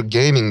weight, you're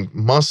gaining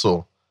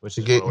muscle, Which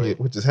you is get, more weight.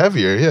 which is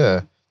heavier.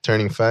 Yeah,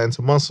 turning fat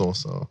into muscle.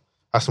 So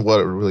that's what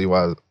it really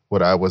was.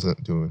 What I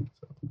wasn't doing.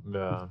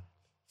 Yeah.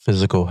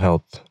 Physical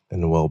health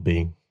and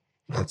well-being.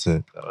 That's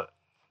it.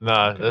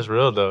 Nah, that's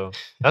real though.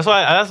 That's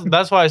why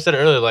I said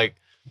earlier, like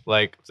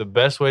the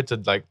best way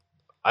to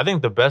I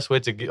think the best way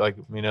to get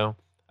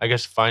I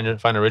guess find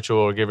a ritual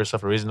or give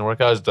yourself a reason to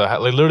work out is to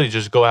literally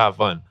just go have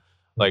fun.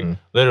 Like Mhm.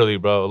 literally,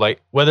 bro.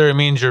 Like whether it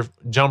means you're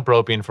jump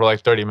roping for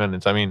like 30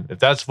 minutes. I mean, if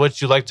that's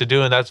what you like to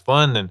do and that's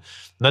fun, then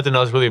nothing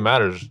else really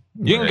matters.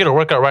 You can Right. get a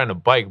workout riding a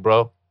bike,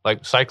 bro.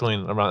 Like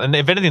cycling around. And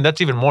if anything, that's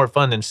even more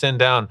fun than sitting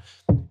down,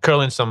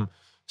 curling some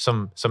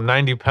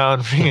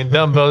 90-pound freaking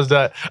dumbbells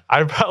that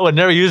I probably would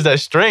never use that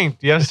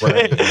strength. You know what I'm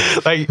saying?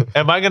 Right. Like,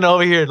 am I gonna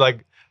over here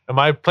am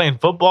I playing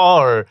football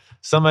or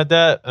something like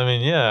that? I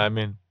mean, yeah,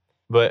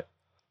 but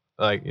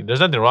like there's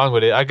nothing wrong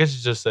with it. I guess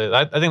you just say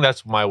I think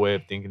that's my way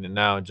of thinking it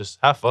now. Just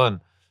have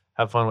fun.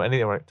 Have fun with any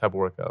type of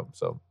workout.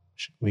 So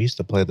We used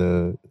to play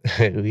the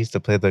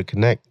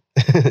Connect.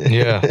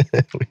 Yeah.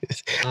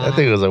 I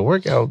think it was a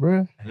workout,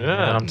 bro. yeah.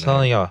 Man, I'm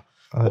telling y'all,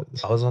 Uh,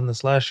 I was on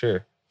this last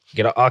year.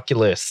 Get an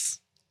Oculus.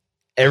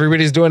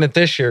 Everybody's doing it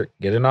this year.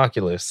 Get an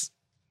Oculus.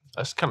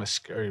 That's kind of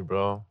scary,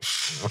 bro.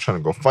 I'm trying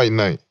to go fight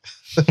night.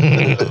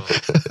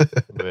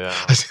 But yeah.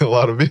 I see a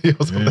lot of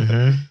videos. On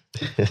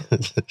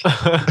that.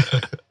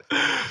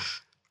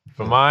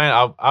 For mine,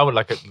 I would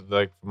like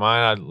for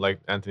mine. I like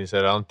Anthony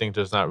said. I don't think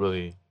there's not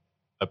really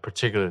a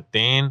particular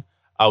theme.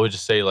 I would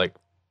just say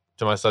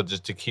to myself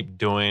just to keep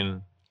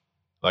doing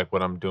like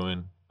what I'm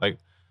doing.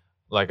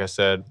 Like I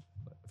said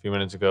a few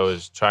minutes ago,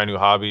 is try new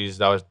hobbies.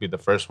 That would be the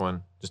first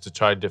one, just to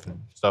try different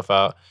stuff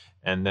out.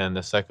 And then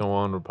the second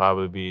one would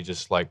probably be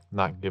just like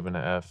not giving a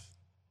f,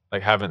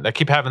 like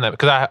keep having that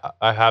because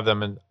I have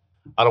them, and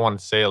I don't want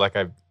to say it like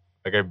I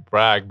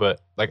brag, but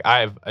like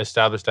I've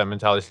established that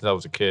mentality since I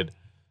was a kid.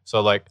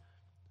 So like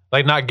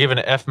not giving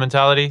an f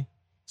mentality.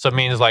 So it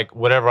means like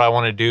whatever I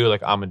want to do,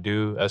 like I'm gonna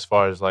do as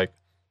far as like,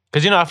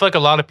 because I feel like a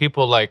lot of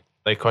people like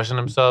they question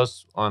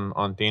themselves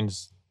on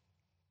things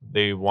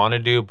they want to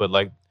do, but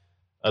like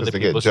other Because they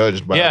get people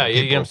judged by yeah, other you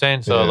get what I'm people.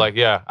 saying. So Yeah. like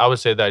I would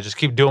say that just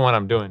keep doing what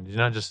I'm doing.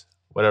 Just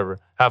whatever,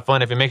 have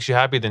fun. If it makes you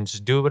happy, then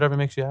just do whatever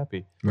makes you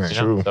happy. Right. You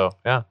know? True. So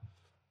yeah.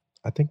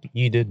 I think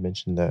you did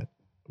mention that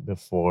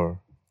before.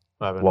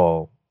 What happened?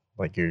 Well,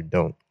 like you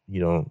don't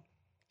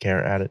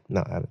care at it,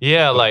 not at it.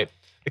 Yeah, like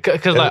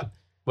because like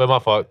well, my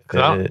fault.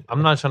 Because It-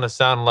 I'm not trying to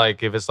sound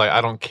like if it's like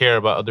I don't care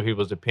about other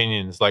people's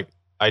opinions. Like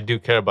I do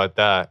care about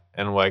that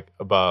and like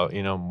about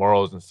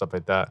morals and stuff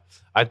like that.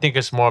 I think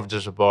it's more of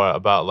just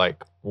about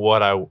like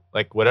what I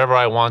like whatever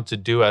I want to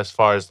do as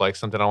far as like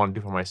something I want to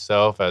do for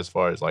myself, as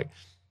far as like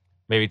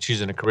maybe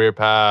choosing a career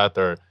path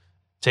or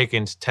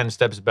taking 10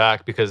 steps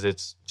back because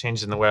it's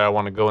changing the way I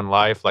want to go in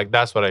life. Like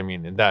that's what I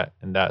mean in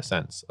that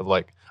sense of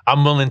like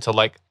I'm willing to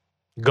like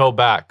go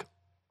back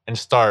and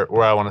start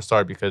where I want to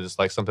start because it's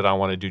like something I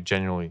want to do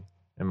genuinely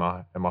in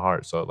my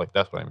heart. So like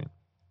that's what I mean.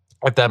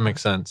 If that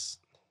makes sense.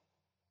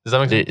 Does that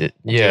make sense?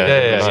 Yeah,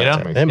 Yeah, you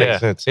know? it makes Yeah.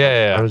 sense.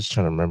 Yeah. I was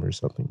trying to remember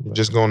something. but-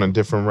 Just going a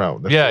different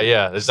route. That's it.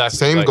 Yeah, exactly.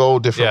 Same Like, goal,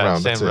 different yeah,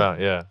 route. same That's it. route.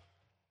 Yeah,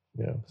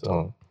 yeah.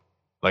 So-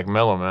 like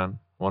Mellow, man.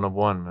 1 of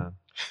 1, man.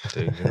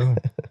 There you go.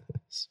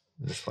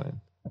 Just playing.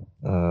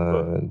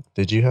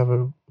 Did you have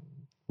a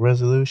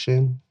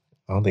resolution?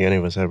 I don't think any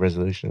of us have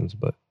resolutions,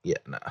 but Yeah,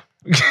 nah.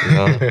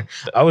 No.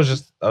 I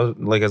was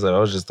like I said, I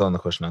was just throwing the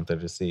question out there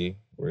to see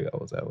where y'all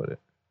was at with it.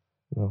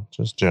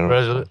 just general.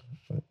 Resolu-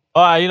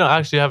 Oh,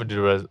 actually, I have to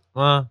do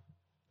the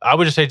I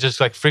would just say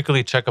just like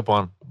frequently check up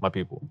on my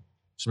people.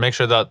 Just make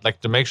sure that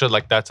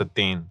that's a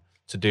thing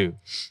to do.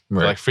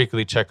 Right. Like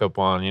frequently check up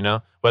on,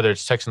 whether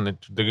it's texting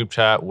the group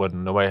chat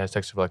when nobody has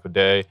texted for like a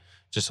day,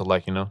 just to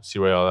like, see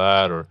where y'all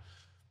at, or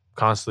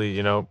constantly,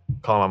 calling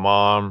my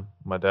mom,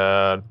 my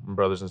dad, my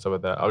brothers and stuff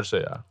like that. I would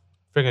say,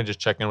 freaking just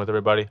check in with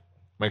everybody,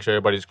 make sure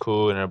everybody's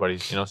cool and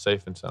everybody's,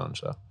 safe and sound.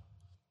 So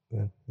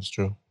Yeah, that's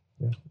true.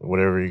 Yeah.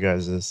 Whatever you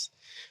guys'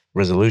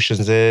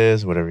 resolutions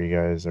is, whatever you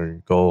guys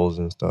are goals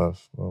and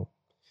stuff. Well,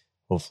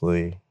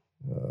 hopefully,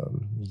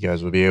 you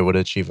guys will be able to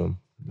achieve them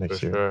next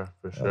for year. sure.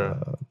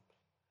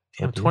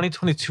 Damn, okay.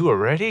 2022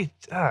 already?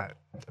 God,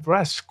 bro,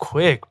 that's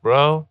quick,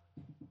 bro.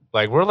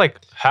 Like we're like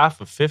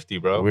half of 50,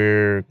 bro.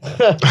 We're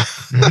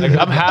Like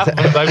I'm we're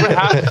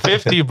half of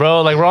 50,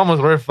 bro. Like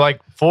we're like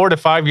 4 to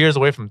 5 years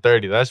away from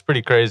 30. That's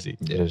pretty crazy.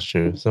 That's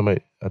true.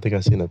 Somebody, I think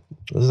I seen this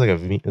is like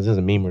this is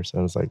a meme or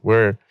something. It's like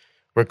we're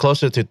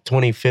closer to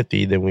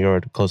 2050 than we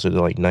are closer to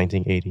like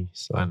 1980.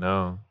 So I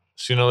know.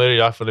 Sooner or later,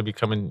 y'all gonna be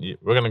coming.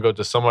 We're gonna go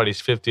to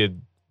somebody's 50th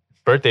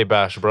birthday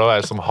bash, bro,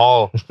 at some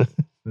hall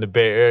in the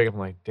Bay Area. I'm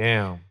like,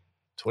 damn.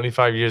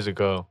 25 years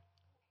ago.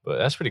 But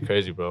that's pretty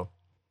crazy, bro.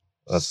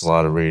 That's a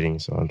lot of reading,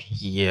 so I'm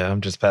just. Yeah,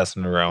 I'm just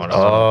passing it around.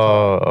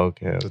 Oh,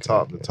 okay. The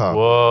top.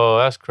 Whoa,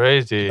 that's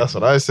crazy. That's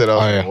what I said. I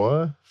was Oh, like,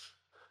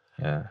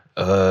 yeah. what?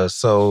 Yeah.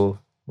 So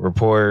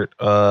report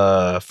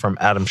from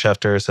Adam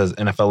Schefter says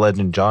NFL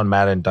legend John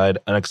Madden died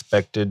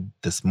unexpected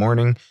this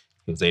morning.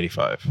 He was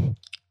 85.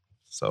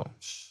 So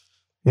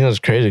You know, it's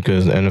crazy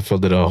because the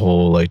NFL did a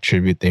whole like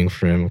tribute thing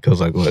for him because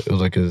like what it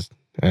was like his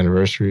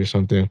anniversary or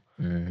something,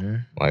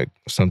 like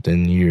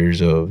something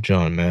years of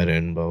John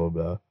Madden, blah blah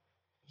blah.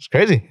 It's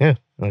crazy, yeah,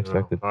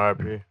 unexpected.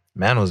 R.I.P.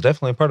 man was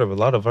definitely a part of a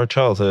lot of our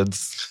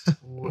childhoods.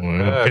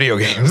 Yeah, Video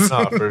games.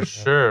 No, for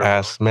sure.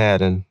 Ask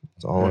Madden.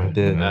 That's all I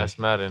did. Ask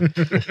Madden.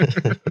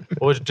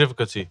 What was your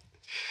difficulty?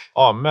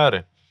 Oh,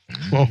 Madden.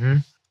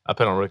 I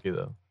played on rookie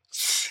though.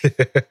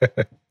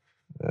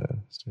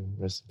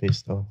 Rest in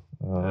peace, though.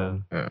 Yeah.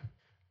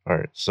 All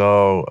right,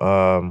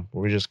 so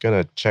we're just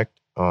gonna check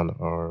on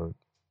our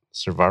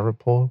survivor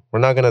poll. We're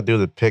not gonna do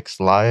the picks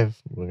live.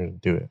 We're gonna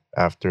do it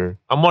after.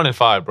 I'm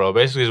 1-5, bro.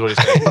 Basically, is what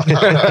he's saying. 5.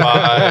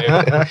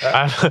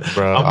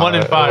 Bro, I'm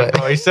 1-5,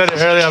 bro. He said it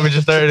earlier. I'm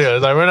just 30.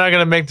 It's like we're not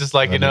gonna make this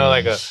like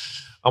like a.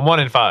 I'm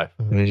 1-5. I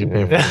mean, you're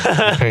paying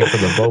for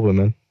the boba,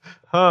 man.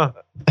 Huh?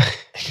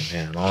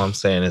 Man, all I'm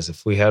saying is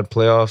if we had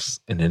playoffs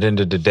and it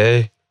ended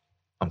today,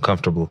 I'm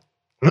comfortable.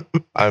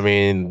 I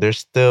mean, there's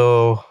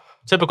still.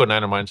 Typical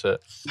Niner mindset.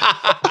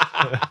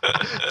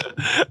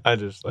 I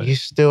just like. You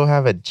still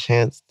have a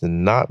chance to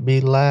not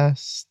be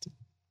last,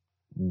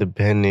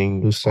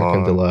 depending. Who's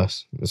second to on-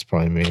 last? It's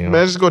probably me. Huh?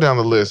 Man, just go down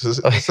the list. Let's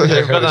Go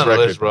everybody's down the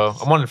record. list, bro.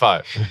 I'm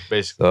 1-5,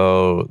 basically.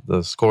 So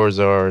the scores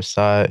are: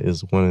 Sai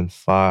is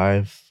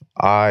 1-5.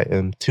 I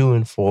am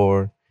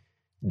 2-4.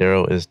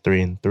 Daryl is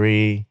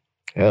 3-3.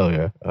 Hell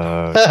yeah.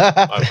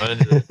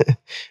 500.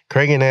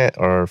 Craig and Ant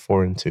are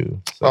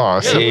 4-2. So Oh, Yeah,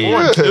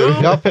 shit.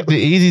 4-2? Y'all picked the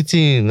easy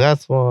team.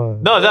 That's why.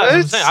 No,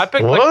 that's what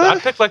I'm What? saying. I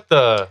picked like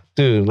the.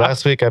 Dude,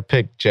 last week I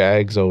picked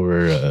Jags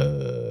over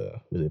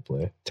who they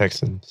play?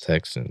 Texans.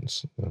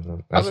 Texans. Uh-huh.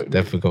 That's a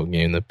difficult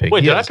game to pick.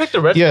 Wait, did I Yes. pick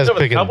the Redskins Yes, over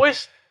the picking-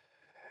 Cowboys?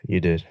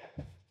 You did.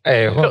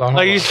 Hey, hold on.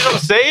 Like, you see what I'm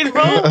saying,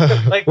 bro?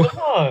 Like, come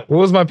on. What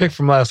was my pick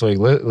from last week?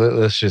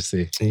 Let's just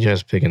see. You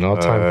just picking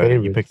all-time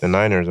favorites. You picked the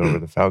Niners over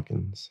the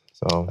Falcons.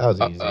 So That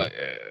was easy.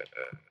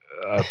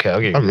 Okay,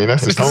 I'll get I mean,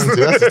 that's his home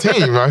team. That's his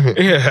team. I mean,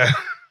 Yeah.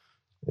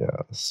 yeah.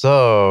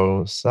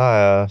 So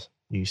Saya,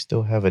 you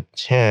still have a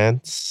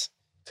chance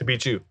To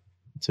beat you.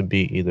 to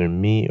beat either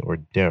me or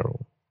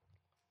Daryl.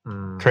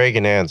 Mm, Craig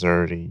and Ant's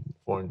already.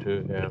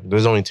 4-2, yeah.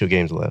 There's only 2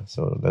 games left,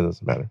 so that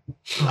doesn't matter.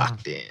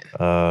 Locked in.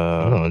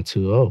 I'm on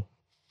 2-0.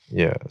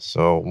 Yeah.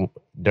 So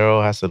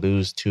Daryl has to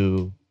lose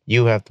 2.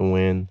 You have to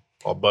win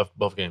All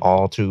both games.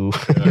 all 2.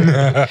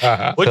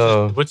 Which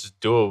is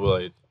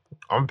doable. Like,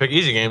 I'm gonna pick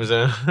easy games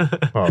then.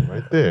 oh,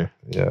 right there.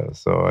 Yeah.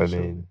 So I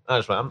mean, No,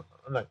 it's fine.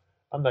 I'm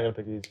not gonna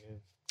pick easy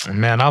games.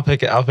 Man, I'll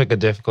pick a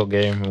difficult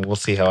game and we'll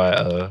see how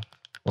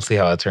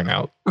I turn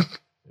out.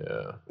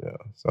 Yeah. yeah.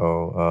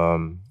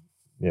 So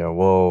yeah,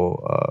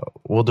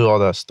 we'll do all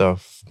that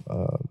stuff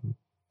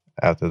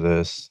after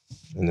this,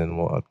 and then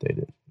we'll update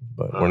it.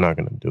 But we're not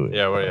gonna do it.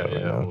 Yeah, right yeah.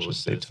 now, We'll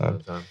just do save this another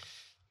time.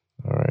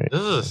 All right.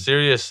 This is a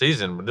serious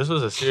season. This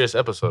was a serious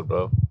episode,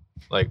 bro.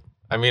 Like,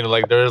 I mean,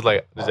 like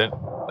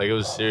it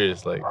was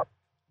serious. Like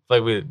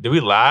did we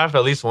laugh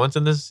at least once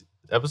in this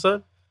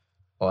episode?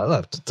 Oh, I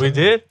left. We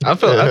did. I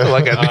feel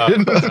like I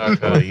did.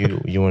 Okay.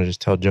 You want to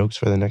just tell jokes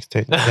for the next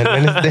 10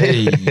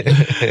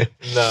 minutes?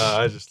 No,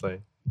 I just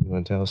like. You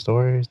want to tell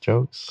stories,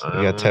 jokes?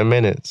 You got Uh, 10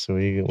 minutes. So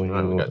we We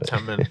got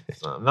 10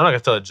 minutes. I'm not gonna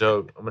tell a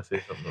joke. I'm gonna say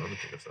something. I'm gonna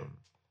think of something.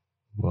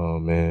 Oh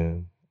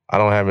man, I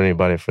don't have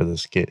anybody for the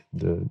skit.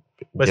 The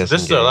But guessing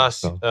this is our game,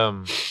 last. so-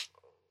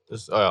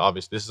 This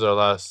obviously this is our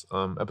last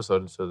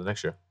episode until the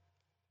next year.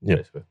 Yeah.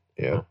 Basically.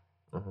 Yeah.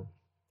 Uh-huh.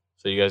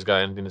 So you guys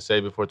got anything to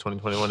say before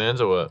 2021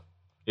 ends, or what?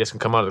 You guys can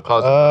come out of the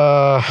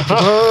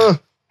closet.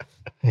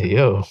 Hey,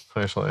 yo.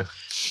 Actually.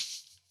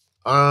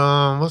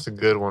 What's a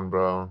good one,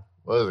 bro?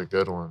 What is a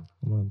good one?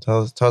 Come on,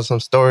 tell us some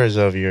stories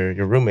of your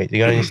roommate. You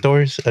got any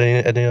stories?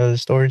 Any other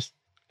stories?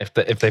 If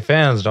they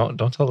fans don't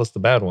tell us the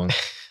bad ones.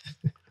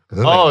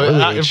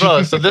 Bro. So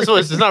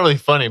it's not really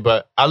funny,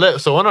 but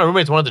so one of our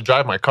roommates wanted to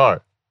drive my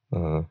car.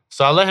 So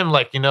I let him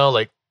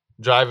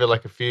drive it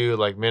like a few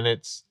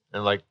minutes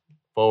and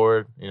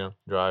forward,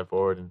 drive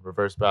forward and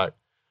reverse back.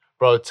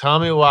 Bro, tell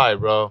me why,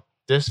 bro.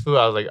 This fool,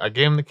 I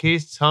gave him the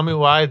keys. Tell me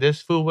why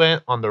this fool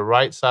went on the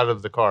right side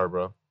of the car,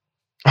 bro.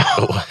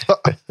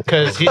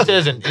 Because he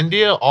says in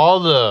India, all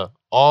the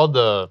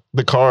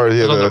The car,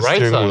 yeah, on the the right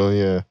steering side. wheel,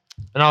 yeah.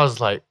 and I was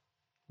like,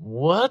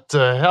 what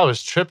the hell? I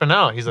was tripping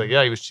out. He's like,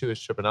 yeah, he was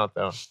tripping out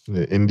though.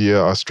 Yeah, India,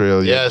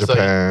 Australia, Yeah, so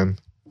Japan.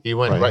 He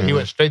went Right he hand.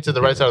 went straight to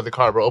the right side of the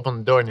car, bro.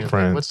 Opened the door and he was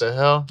like, what France. the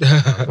hell?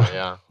 But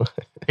yeah.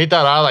 He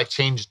thought I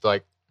changed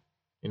the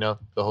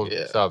whole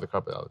Yeah. side of the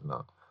car, but I was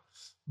not.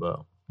 But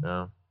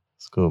yeah.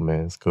 It's cool,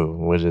 man. It's cool.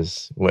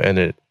 We'll end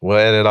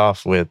it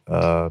off with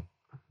our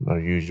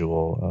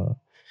usual.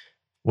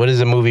 What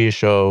is a movie, a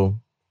show,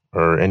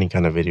 or any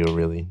kind of video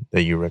really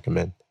that you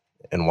recommend,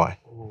 and why?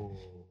 Ooh,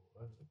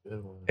 that's a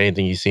good one.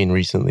 anything you've seen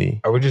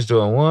recently. Are we just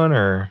doing one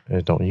or?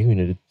 Don't you can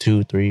do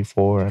 2, 3,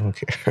 4? I don't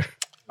care.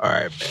 All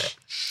right, man.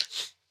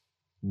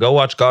 Go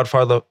watch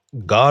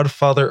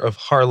Godfather of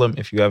Harlem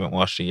if you haven't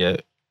watched it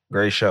yet.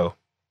 Great show.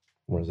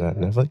 Where's that?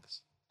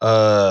 Netflix?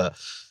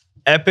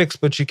 Epics,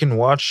 but you can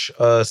watch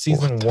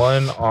season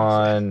 1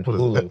 on What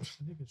is Hulu.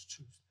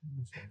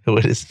 that?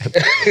 What is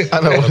that? I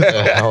know what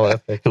the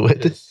hell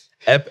What is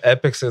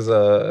Epics is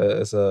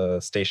a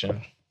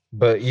station,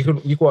 but you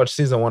can watch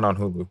season 1 on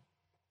Hulu.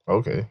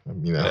 Okay. I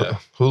mean, Yeah.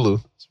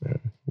 Hulu.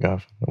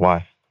 God,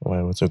 why?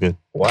 What's so good?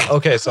 What?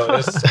 Okay,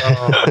 so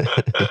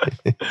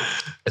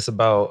it's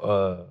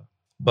about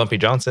Bumpy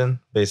Johnson.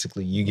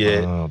 Basically, you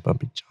get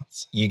Bumpy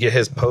Johnson. you get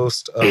his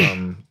post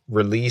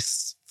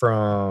release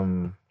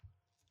from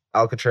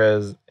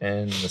Alcatraz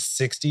in the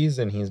 60s,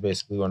 and he's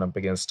basically going up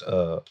against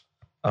a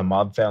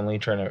mob family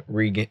trying to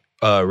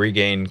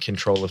regain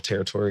control of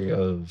territory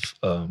of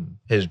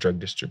his drug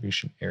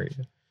distribution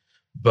area.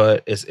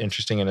 But it's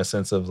interesting in a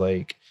sense of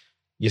like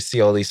you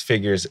see all these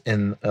figures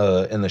in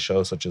the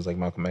show, such as like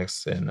Malcolm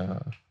X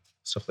and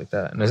stuff like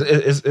that, and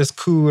it's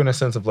cool in a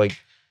sense of like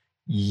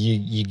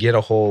you get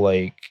a whole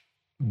like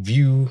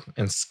view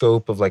and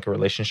scope of like a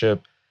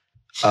relationship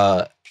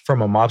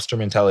from a mobster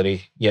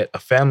mentality, yet a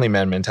family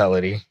man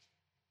mentality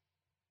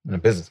and a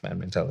businessman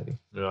mentality.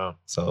 Yeah.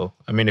 So,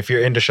 I mean, if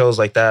you're into shows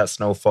like that,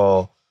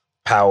 Snowfall,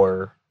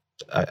 Power,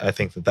 I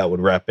think that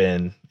would wrap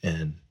in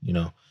and, you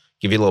know,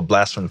 give you a little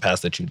blast from the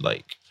past that you'd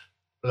like.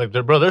 Like,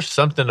 bro, there's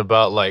something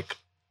about like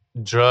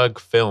drug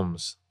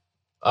films.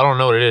 I don't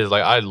know what it is.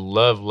 Like, I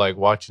love like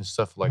watching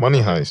stuff like Money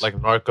Heist. like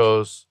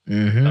Narcos,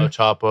 Mm-hmm. El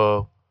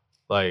Chapo.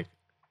 Like,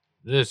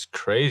 this is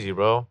crazy,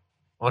 bro.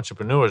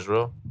 Entrepreneurs,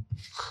 bro.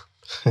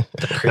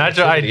 Not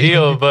your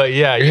ideal, but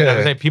yeah, you know what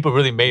I'm saying? People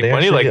really made They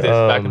money actually, like this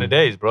back in the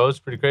days, bro. It's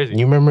pretty crazy.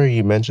 You remember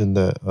you mentioned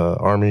the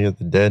Army of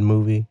the Dead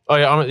movie, Oh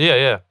yeah,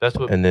 yeah. That's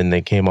what. and then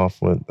they came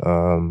off with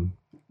kind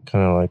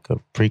of like a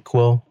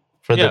prequel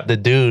for Yeah. the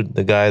dude,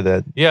 the guy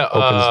that Yeah,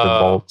 opens the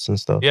vaults and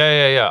stuff.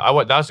 yeah.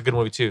 That was a good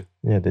movie too.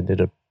 Yeah, they did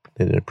a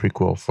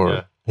prequel for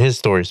Yeah. his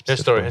story. His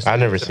Specifically. story I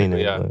never seen it.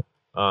 specifically, yeah.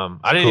 But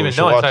I didn't Cool, even you should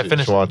know watch until I it. You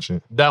finished should watch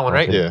it. that one,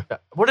 right? Okay. Yeah.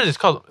 What is it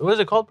called? What is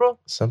it called, bro?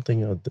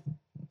 something of the,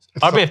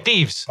 Army of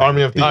Thieves.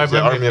 Army of Thieves. Army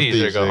Yeah, of Thieves.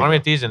 There you go. Army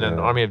of Thieves, and then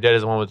Yeah. Army of Dead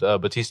is the one with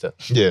Batista.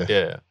 Yeah.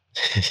 Yeah.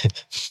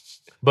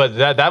 But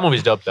that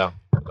movie's dope, though.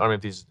 Army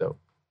of Thieves is dope.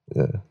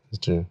 yeah, it's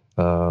true.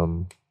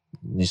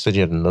 You said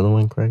you had another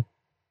one, Craig?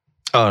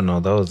 Oh, no,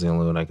 that was the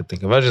only one I could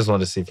think of. I just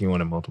wanted to see if you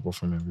wanted multiple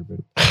from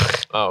everybody.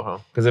 Oh, huh.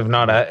 Because if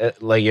not,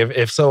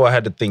 if so, I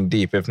had to think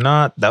deep. If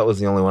not, that was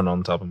the only one on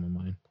the top of my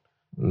mind.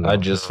 No, I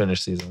just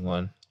finished season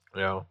 1.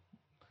 Yeah.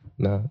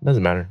 no, it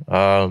doesn't matter.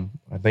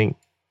 I think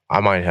I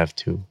might have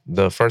two.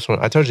 The first one,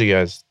 I told you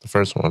guys the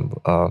first one,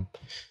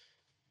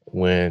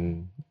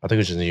 when I think it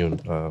was just you,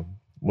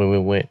 when we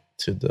went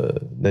to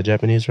the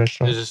Japanese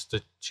restaurant. Is this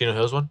the Chino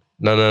Hills one?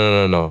 No.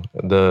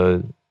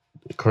 The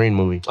Korean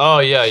movie. Oh,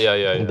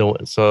 yeah.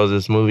 So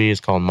this movie is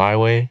called My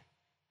Way.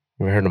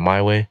 You ever heard of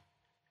My Way?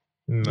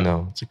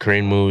 No, it's a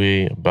Korean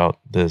movie about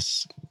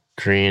this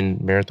Korean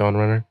marathon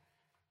runner,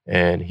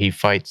 and he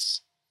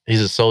fights.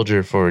 He's a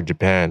soldier for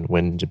Japan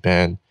when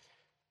Japan,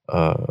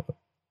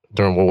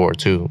 during World War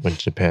II, when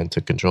Japan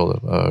took control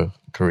of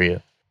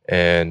Korea,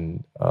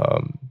 and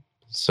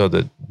so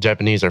the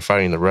Japanese are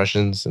fighting the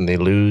Russians and they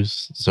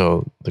lose.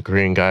 So the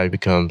Korean guy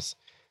becomes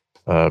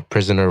a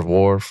prisoner of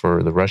war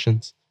for the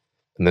Russians,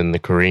 and then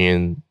the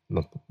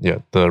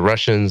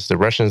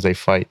Russians they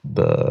fight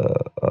the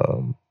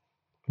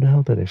what the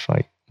hell did they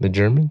fight? The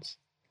Germans?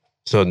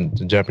 So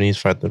the Japanese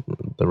fight the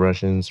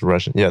Russians.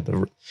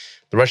 The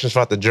Russians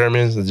fought the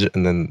Germans,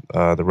 and then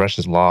the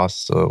Russians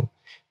lost. So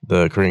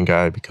the Korean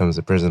guy becomes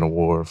a prisoner of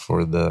war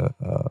for the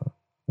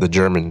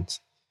Germans,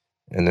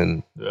 and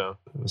then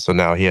so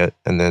now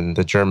and then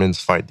the Germans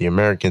fight the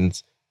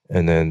Americans,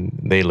 and then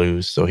they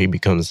lose. So he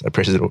becomes a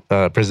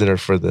prisoner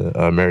for the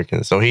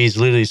Americans. So he's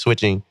literally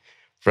switching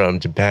from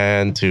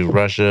Japan to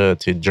Russia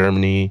to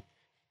Germany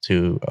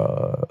to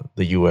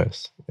the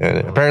U.S. And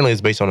apparently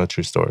it's based on a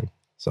true story.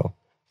 So,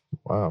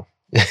 Wow.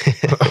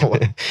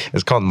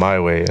 it's called My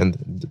Way. And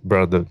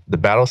bro, the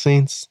battle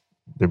scenes,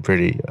 they're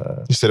pretty.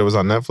 You said it was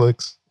on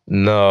Netflix?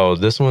 No,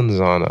 this one's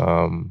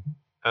on.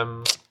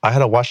 I had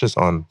to watch this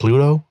on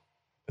Pluto.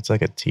 It's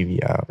like a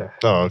TV app.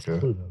 Oh, okay.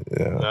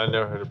 Yeah, I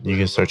never heard of it. you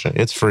can search it.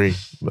 It's free,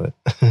 but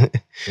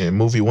Yeah,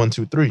 movie 1,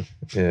 2, 3.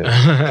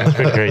 yeah, it's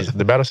pretty crazy.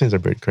 The battle scenes are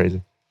pretty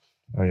crazy.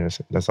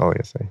 That's all I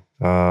gotta say.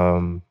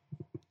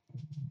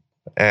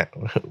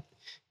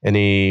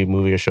 Any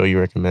movie or show you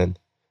recommend?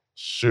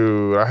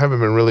 Shoot, I haven't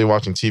been really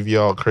watching TV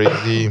all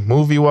crazy.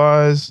 Movie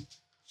wise,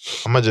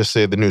 I'm gonna just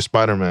say the new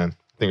Spider-Man.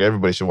 I think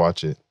everybody should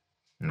watch it.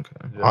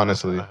 Okay.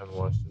 honestly. I haven't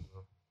watched it.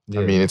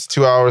 Bro. I mean, it's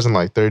 2 hours and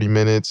like 30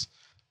 minutes,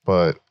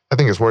 but I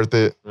think it's worth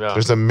it. Yeah.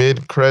 There's a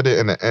mid credit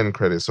and an end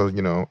credit. So,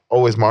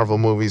 always Marvel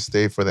movies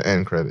stay for the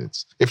end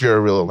credits. If you're a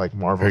real like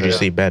Marvel Heard you head.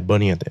 see Bad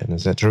Bunny at the end.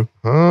 Is that true?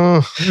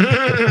 Huh?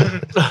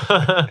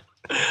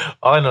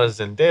 All I know is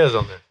Zendaya's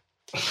on there.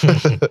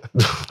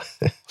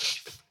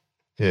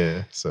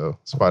 Yeah, so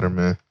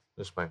Spider-Man.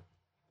 That's fine.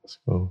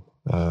 So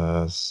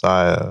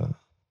Saya.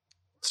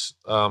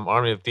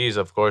 Army of Thieves,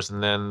 of course,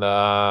 and then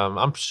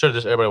I'm sure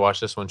everybody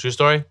watched this one. True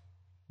Story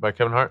by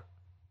Kevin Hart.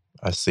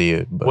 I see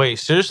it, but Wait,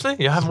 seriously?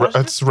 You haven't watched it?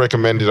 It's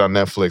recommended on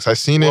Netflix. I've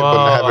seen it, but Whoa,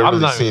 I haven't I'm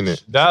really not seen even-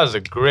 it. That was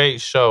a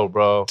great show,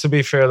 bro. To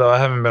be fair though, I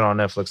haven't been on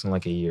Netflix in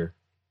like a year.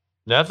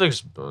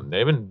 Netflix,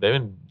 they've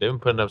been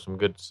putting up some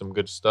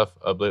good stuff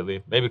up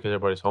lately. Maybe because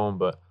everybody's home,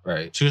 but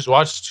Right.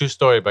 watch True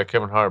Story by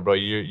Kevin Hart, bro.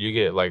 You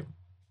get like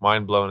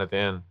mind blown at the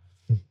end,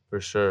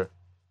 for sure.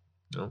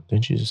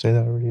 didn't you just say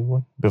that already?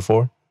 One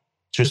before?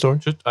 True story.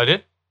 I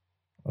did.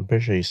 I'm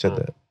pretty sure you said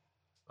that.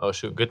 Oh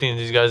shoot! Good thing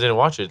these guys didn't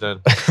watch it then.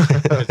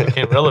 It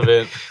became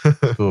relevant.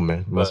 Cool,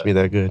 man. Must But- be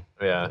that good.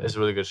 Yeah, it's a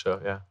really good show.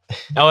 Yeah.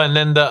 Oh, and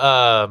then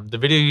the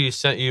video you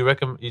sent, you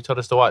told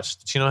us to watch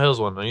the Chino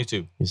Hills one on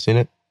YouTube. You seen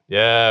it?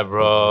 Yeah,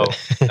 bro,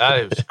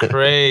 that is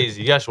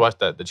crazy. You guys should watch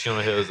that, the Chino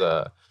Hills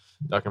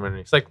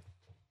documentary. It's like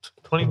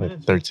 20 Like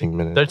minutes, 13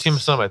 minutes. 13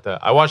 something like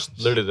that. I watched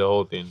literally the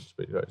whole thing. It's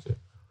pretty crazy.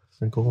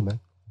 Pretty cool, man.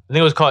 I think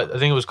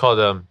it was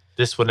called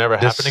This Will Never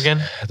Happen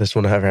Again. This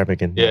one will never happen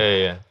again.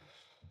 Yeah.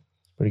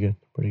 Pretty good.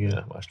 Pretty good.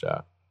 Yeah, watch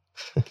that.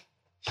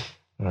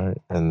 All right.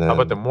 And then How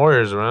about the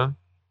Warriors, man?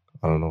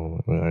 I don't know.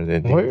 Are they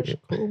Warriors?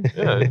 Cool.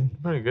 Yeah,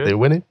 pretty good. They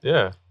winning?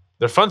 Yeah,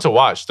 they're fun to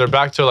watch. They're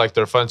back to like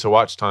their fun to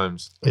watch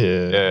times.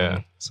 Yeah. Yeah,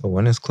 So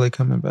when is Clay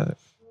coming back?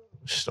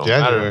 just don't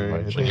January, matter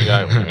I when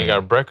think. you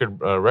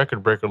got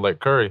record breaker like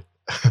Curry.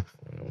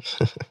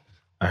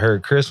 I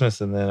heard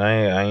Christmas, and then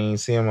I ain't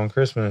see him on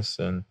Christmas,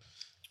 and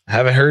I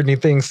haven't heard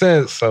anything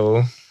since.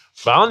 So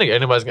But I don't think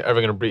anybody's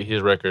ever gonna beat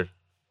his record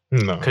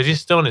No. because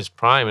he's still in his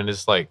prime, and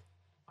it's like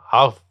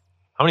how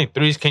many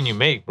threes can you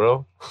make,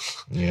 bro?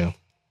 Yeah.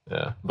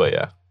 Yeah, but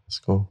yeah, That's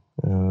cool.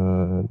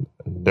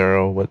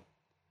 Daryl, what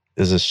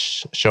is a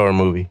show or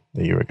movie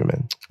that you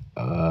recommend?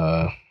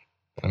 I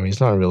mean,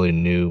 it's not really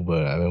new,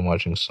 but I've been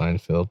watching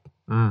Seinfeld.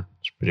 Mm.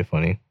 It's pretty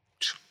funny.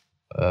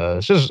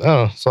 It's just, I don't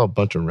know, it's all a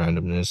bunch of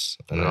randomness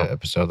in Yeah. the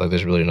episode. Like,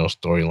 there's really no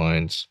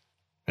storylines.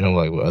 I know,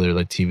 like, with other,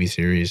 like, TV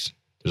series,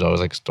 there's always,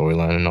 like, a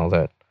storyline and all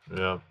that.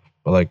 yeah.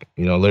 But, like,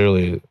 you know,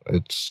 literally,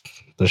 it's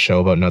the show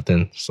about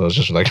nothing. So it's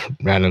just, like,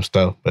 random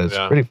stuff. But it's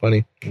Yeah. pretty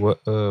funny. what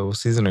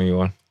season are you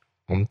on?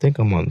 I think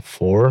I'm on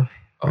 4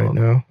 right Oh,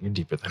 now. You're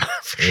deeper than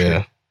that for sure.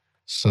 Yeah.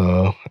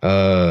 So,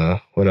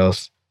 what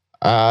else?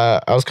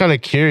 I was kind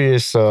of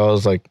curious, so I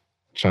was like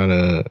trying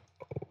to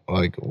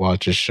like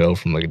watch a show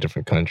from like a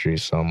different country.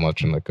 So I'm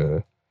watching like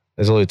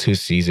there's only 2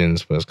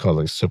 seasons, but it's called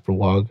like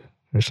Superwog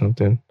or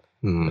something.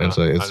 Hmm. And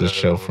so it's I a know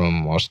show that one.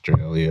 from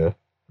Australia,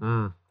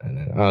 Mm. and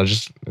then,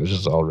 it's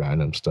just all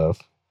random stuff.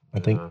 I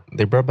think Yeah.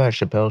 they brought back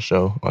Chappelle's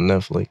show on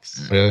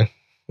Netflix. Really,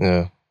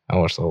 Yeah. I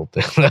watched the whole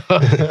thing.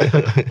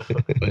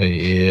 But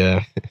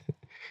yeah,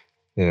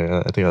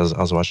 Yeah, I think I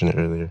was watching it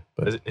earlier.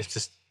 But It's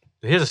just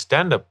he has a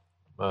stand up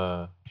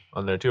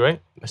on there too, right?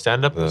 A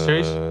stand up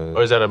series,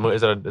 or is that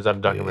a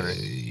documentary?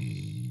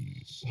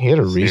 he had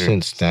a Series.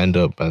 recent stand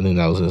up. I think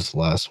that was his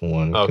last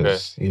one Okay.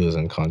 because he was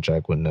in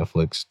contract with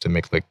Netflix to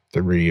make like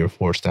 3 or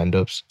 4 stand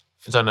ups.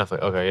 It's on Netflix.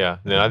 Okay, yeah.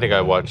 Then I think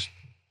I watched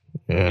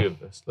Yeah. a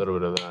little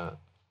bit of that.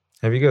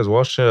 Have you guys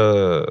watched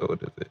what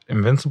is it?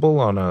 Invincible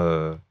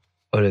on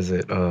what is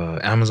it?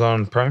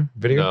 Amazon Prime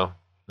Video?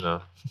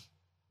 No.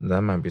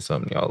 That might be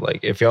something y'all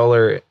like. If y'all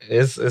are,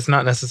 it's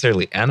not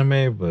necessarily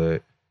anime,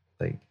 but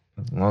like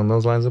along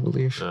those lines, I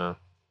believe. No.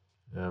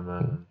 Yeah,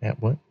 man. yeah,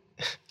 what?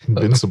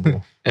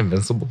 Invincible.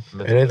 Invincible.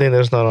 Anything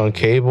that's not on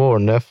cable or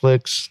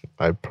Netflix,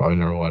 I probably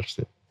never watched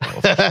it.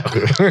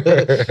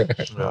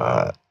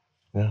 No.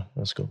 Yeah,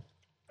 that's cool.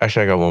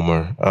 Actually, I got one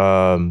more.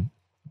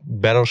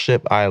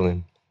 Battleship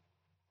Island.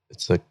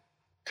 It's a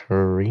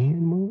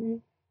Korean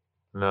movie?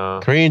 No.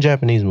 Korean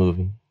Japanese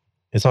movie.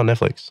 It's on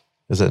Netflix.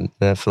 It's a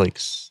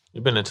Netflix.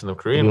 You've been into the You've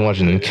Korean. been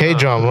watching movies, huh? K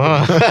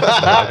drama,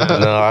 huh?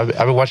 No, I've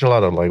been watching a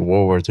lot of like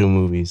World War II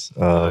movies.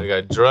 You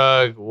got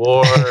drug,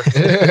 war,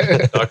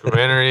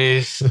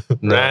 documentaries,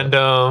 No.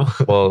 random.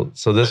 Well,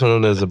 so this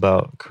one is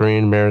about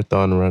Korean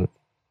marathon run.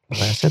 I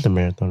said the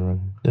marathon runner.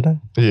 Did I?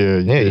 Yeah.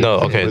 Yeah. No.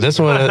 Okay. This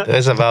one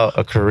is about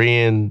a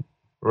Korean.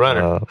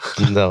 Runner.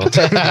 No.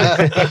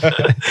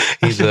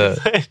 He's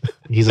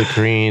a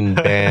Korean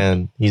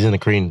band. He's in a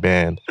Korean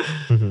band,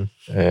 Mhm.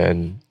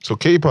 and So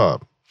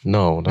K-pop.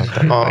 no, not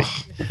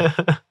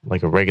that. Oh,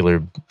 Like a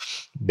regular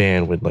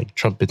band with like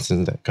trumpets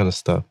and that kind of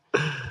stuff.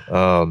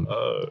 And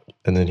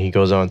then he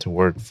goes on to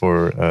work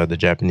for the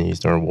Japanese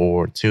during World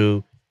War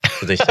II.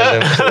 So they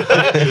send him.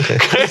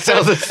 It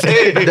sounds the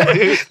same.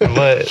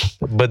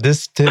 but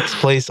this takes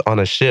place on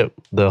a ship.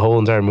 The whole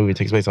entire movie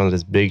takes place on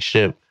this big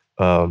ship.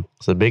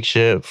 It's a big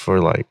ship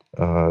for like,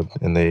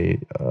 and they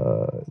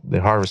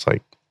harvest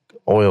like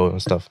oil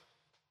and stuff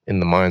in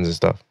the mines and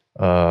stuff.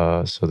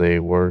 So they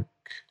work,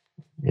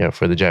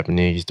 for the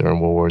Japanese during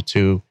World War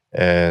II,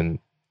 and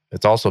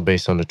it's also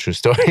based on a true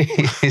story.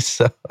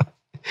 So,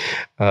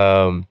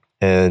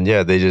 and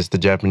yeah, the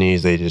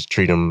Japanese, they just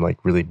treat them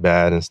like really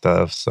bad and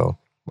stuff. So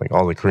like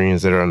all the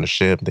Koreans that are on the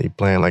ship, they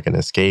plan like an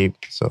escape.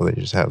 So they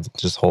just have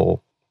this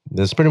whole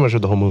That's pretty much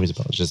what the whole movie's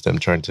about. It's just them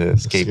trying to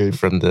escape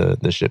from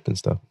the ship and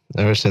stuff.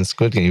 Ever since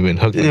Squid Game, you've been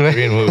hooked on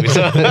Korean movies.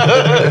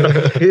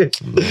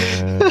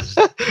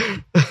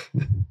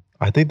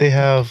 I think they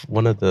have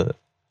one of the.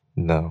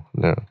 No.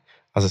 I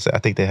was gonna say I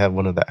think they have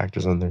one of the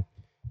actors on there.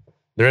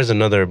 There is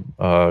another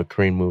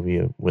Korean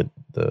movie with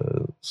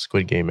the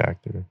Squid Game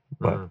actor,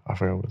 but I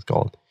forgot what it's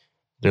called.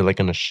 They're like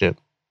on a ship.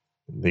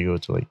 They go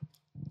to like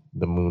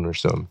the moon or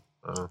something.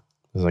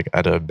 It's like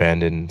at an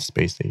abandoned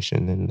space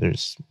station, and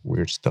there's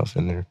weird stuff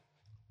in there.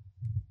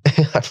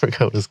 I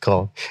forgot what it's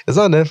called. It's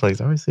on Netflix.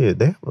 I always see it.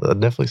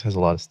 Netflix has a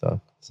lot of stuff.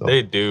 So.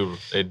 They do.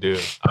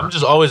 I'm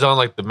just always on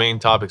like the main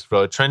topics,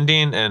 bro.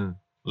 Trending and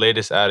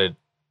latest added.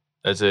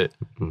 That's it.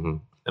 Mm-hmm.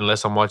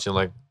 Unless I'm watching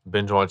like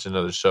binge watching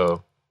another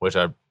show, which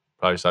I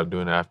probably stopped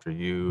doing after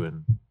You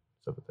and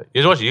stuff like that.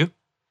 You guys watch You?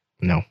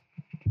 No.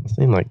 I've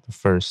seen like the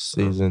first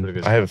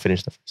season. I haven't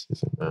finished the first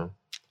season.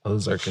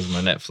 Ozark is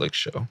my Netflix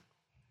show.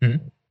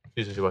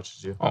 She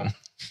watches You. Oh.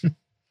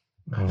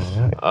 All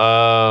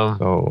right.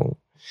 So,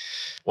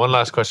 one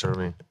last question for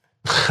me.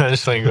 I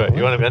just think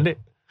you want to end it?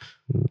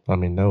 I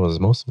mean, that was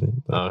most of it.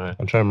 Okay.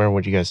 I'm trying to remember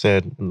what you guys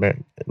said.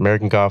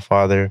 American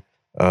Godfather,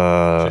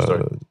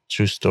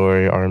 True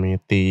Story, Army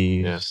of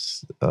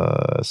Thieves,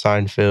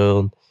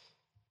 Seinfeld,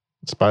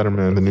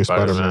 Spider-Man, the new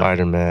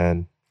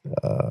Spider-Man,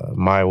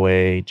 My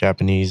Way, not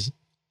Japanese,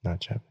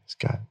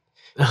 God,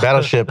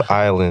 Battleship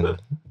Island.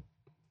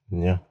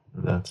 Yeah,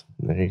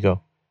 there you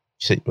go.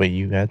 You said, wait,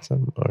 you had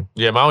some? Or?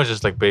 Yeah, mine was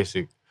just like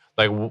basic.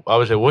 Like I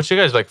would say, what's your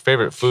guys' like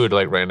favorite food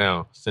like right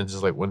now since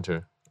it's like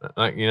winter?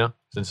 Like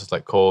since it's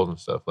like cold and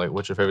stuff. Like,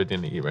 what's your favorite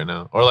thing to eat right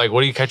now? Or like,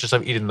 what do you catch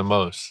yourself eating the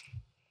most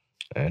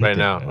right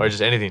now? Or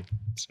just anything?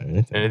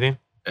 Anything?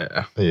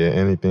 Yeah. Yeah,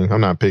 anything. I'm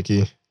not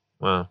picky.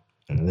 Wow.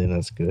 Anything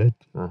that's good.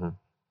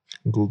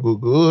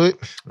 Good.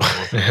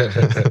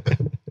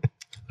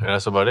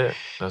 That's about it.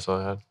 That's all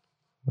I had.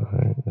 All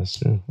right, that's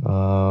true.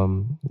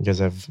 You guys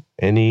have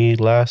any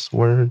last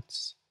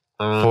words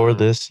for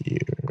this year?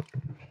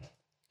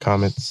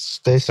 Comments?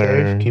 Stay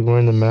safe. Keep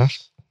wearing the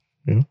mask.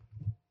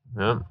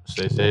 Yeah.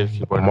 Stay safe.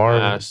 Keep wearing the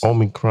mask.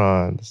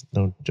 Omicron. That's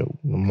no joke.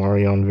 The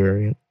Marion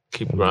variant.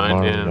 Keep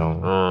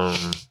grinding.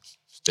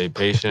 Stay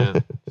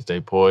patient. Stay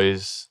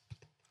poised.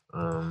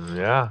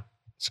 Yeah.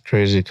 It's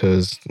crazy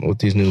because with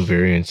these new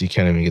variants, you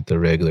can't even get the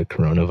regular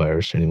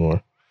coronavirus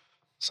anymore.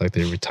 It's like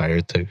they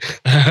retired the.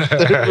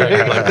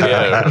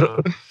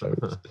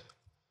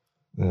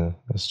 Yeah,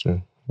 that's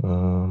true.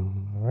 All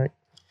right.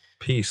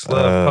 Peace,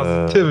 love,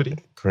 positivity.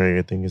 Craig,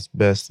 I think it's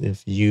best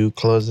if you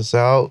close us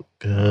out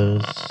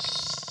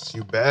because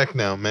you back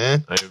now,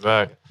 man. Are you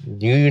back?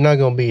 You're not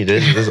gonna be.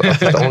 This is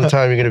the only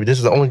time you're gonna be. This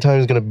is the only time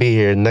he's gonna be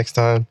here. Next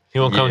time he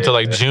won't come till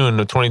like June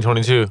of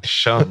 2022.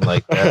 Something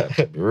like that.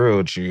 To be real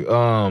with you.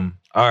 All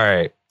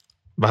right.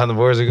 Behind the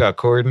boards, we got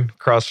Corden.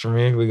 Across from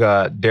me, we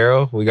got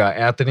Daryl. We got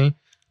Anthony.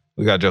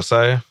 We got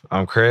Josiah.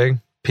 I'm Craig.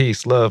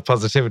 Peace, love,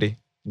 positivity.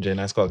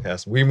 J9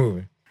 Squadcast. We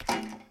moving.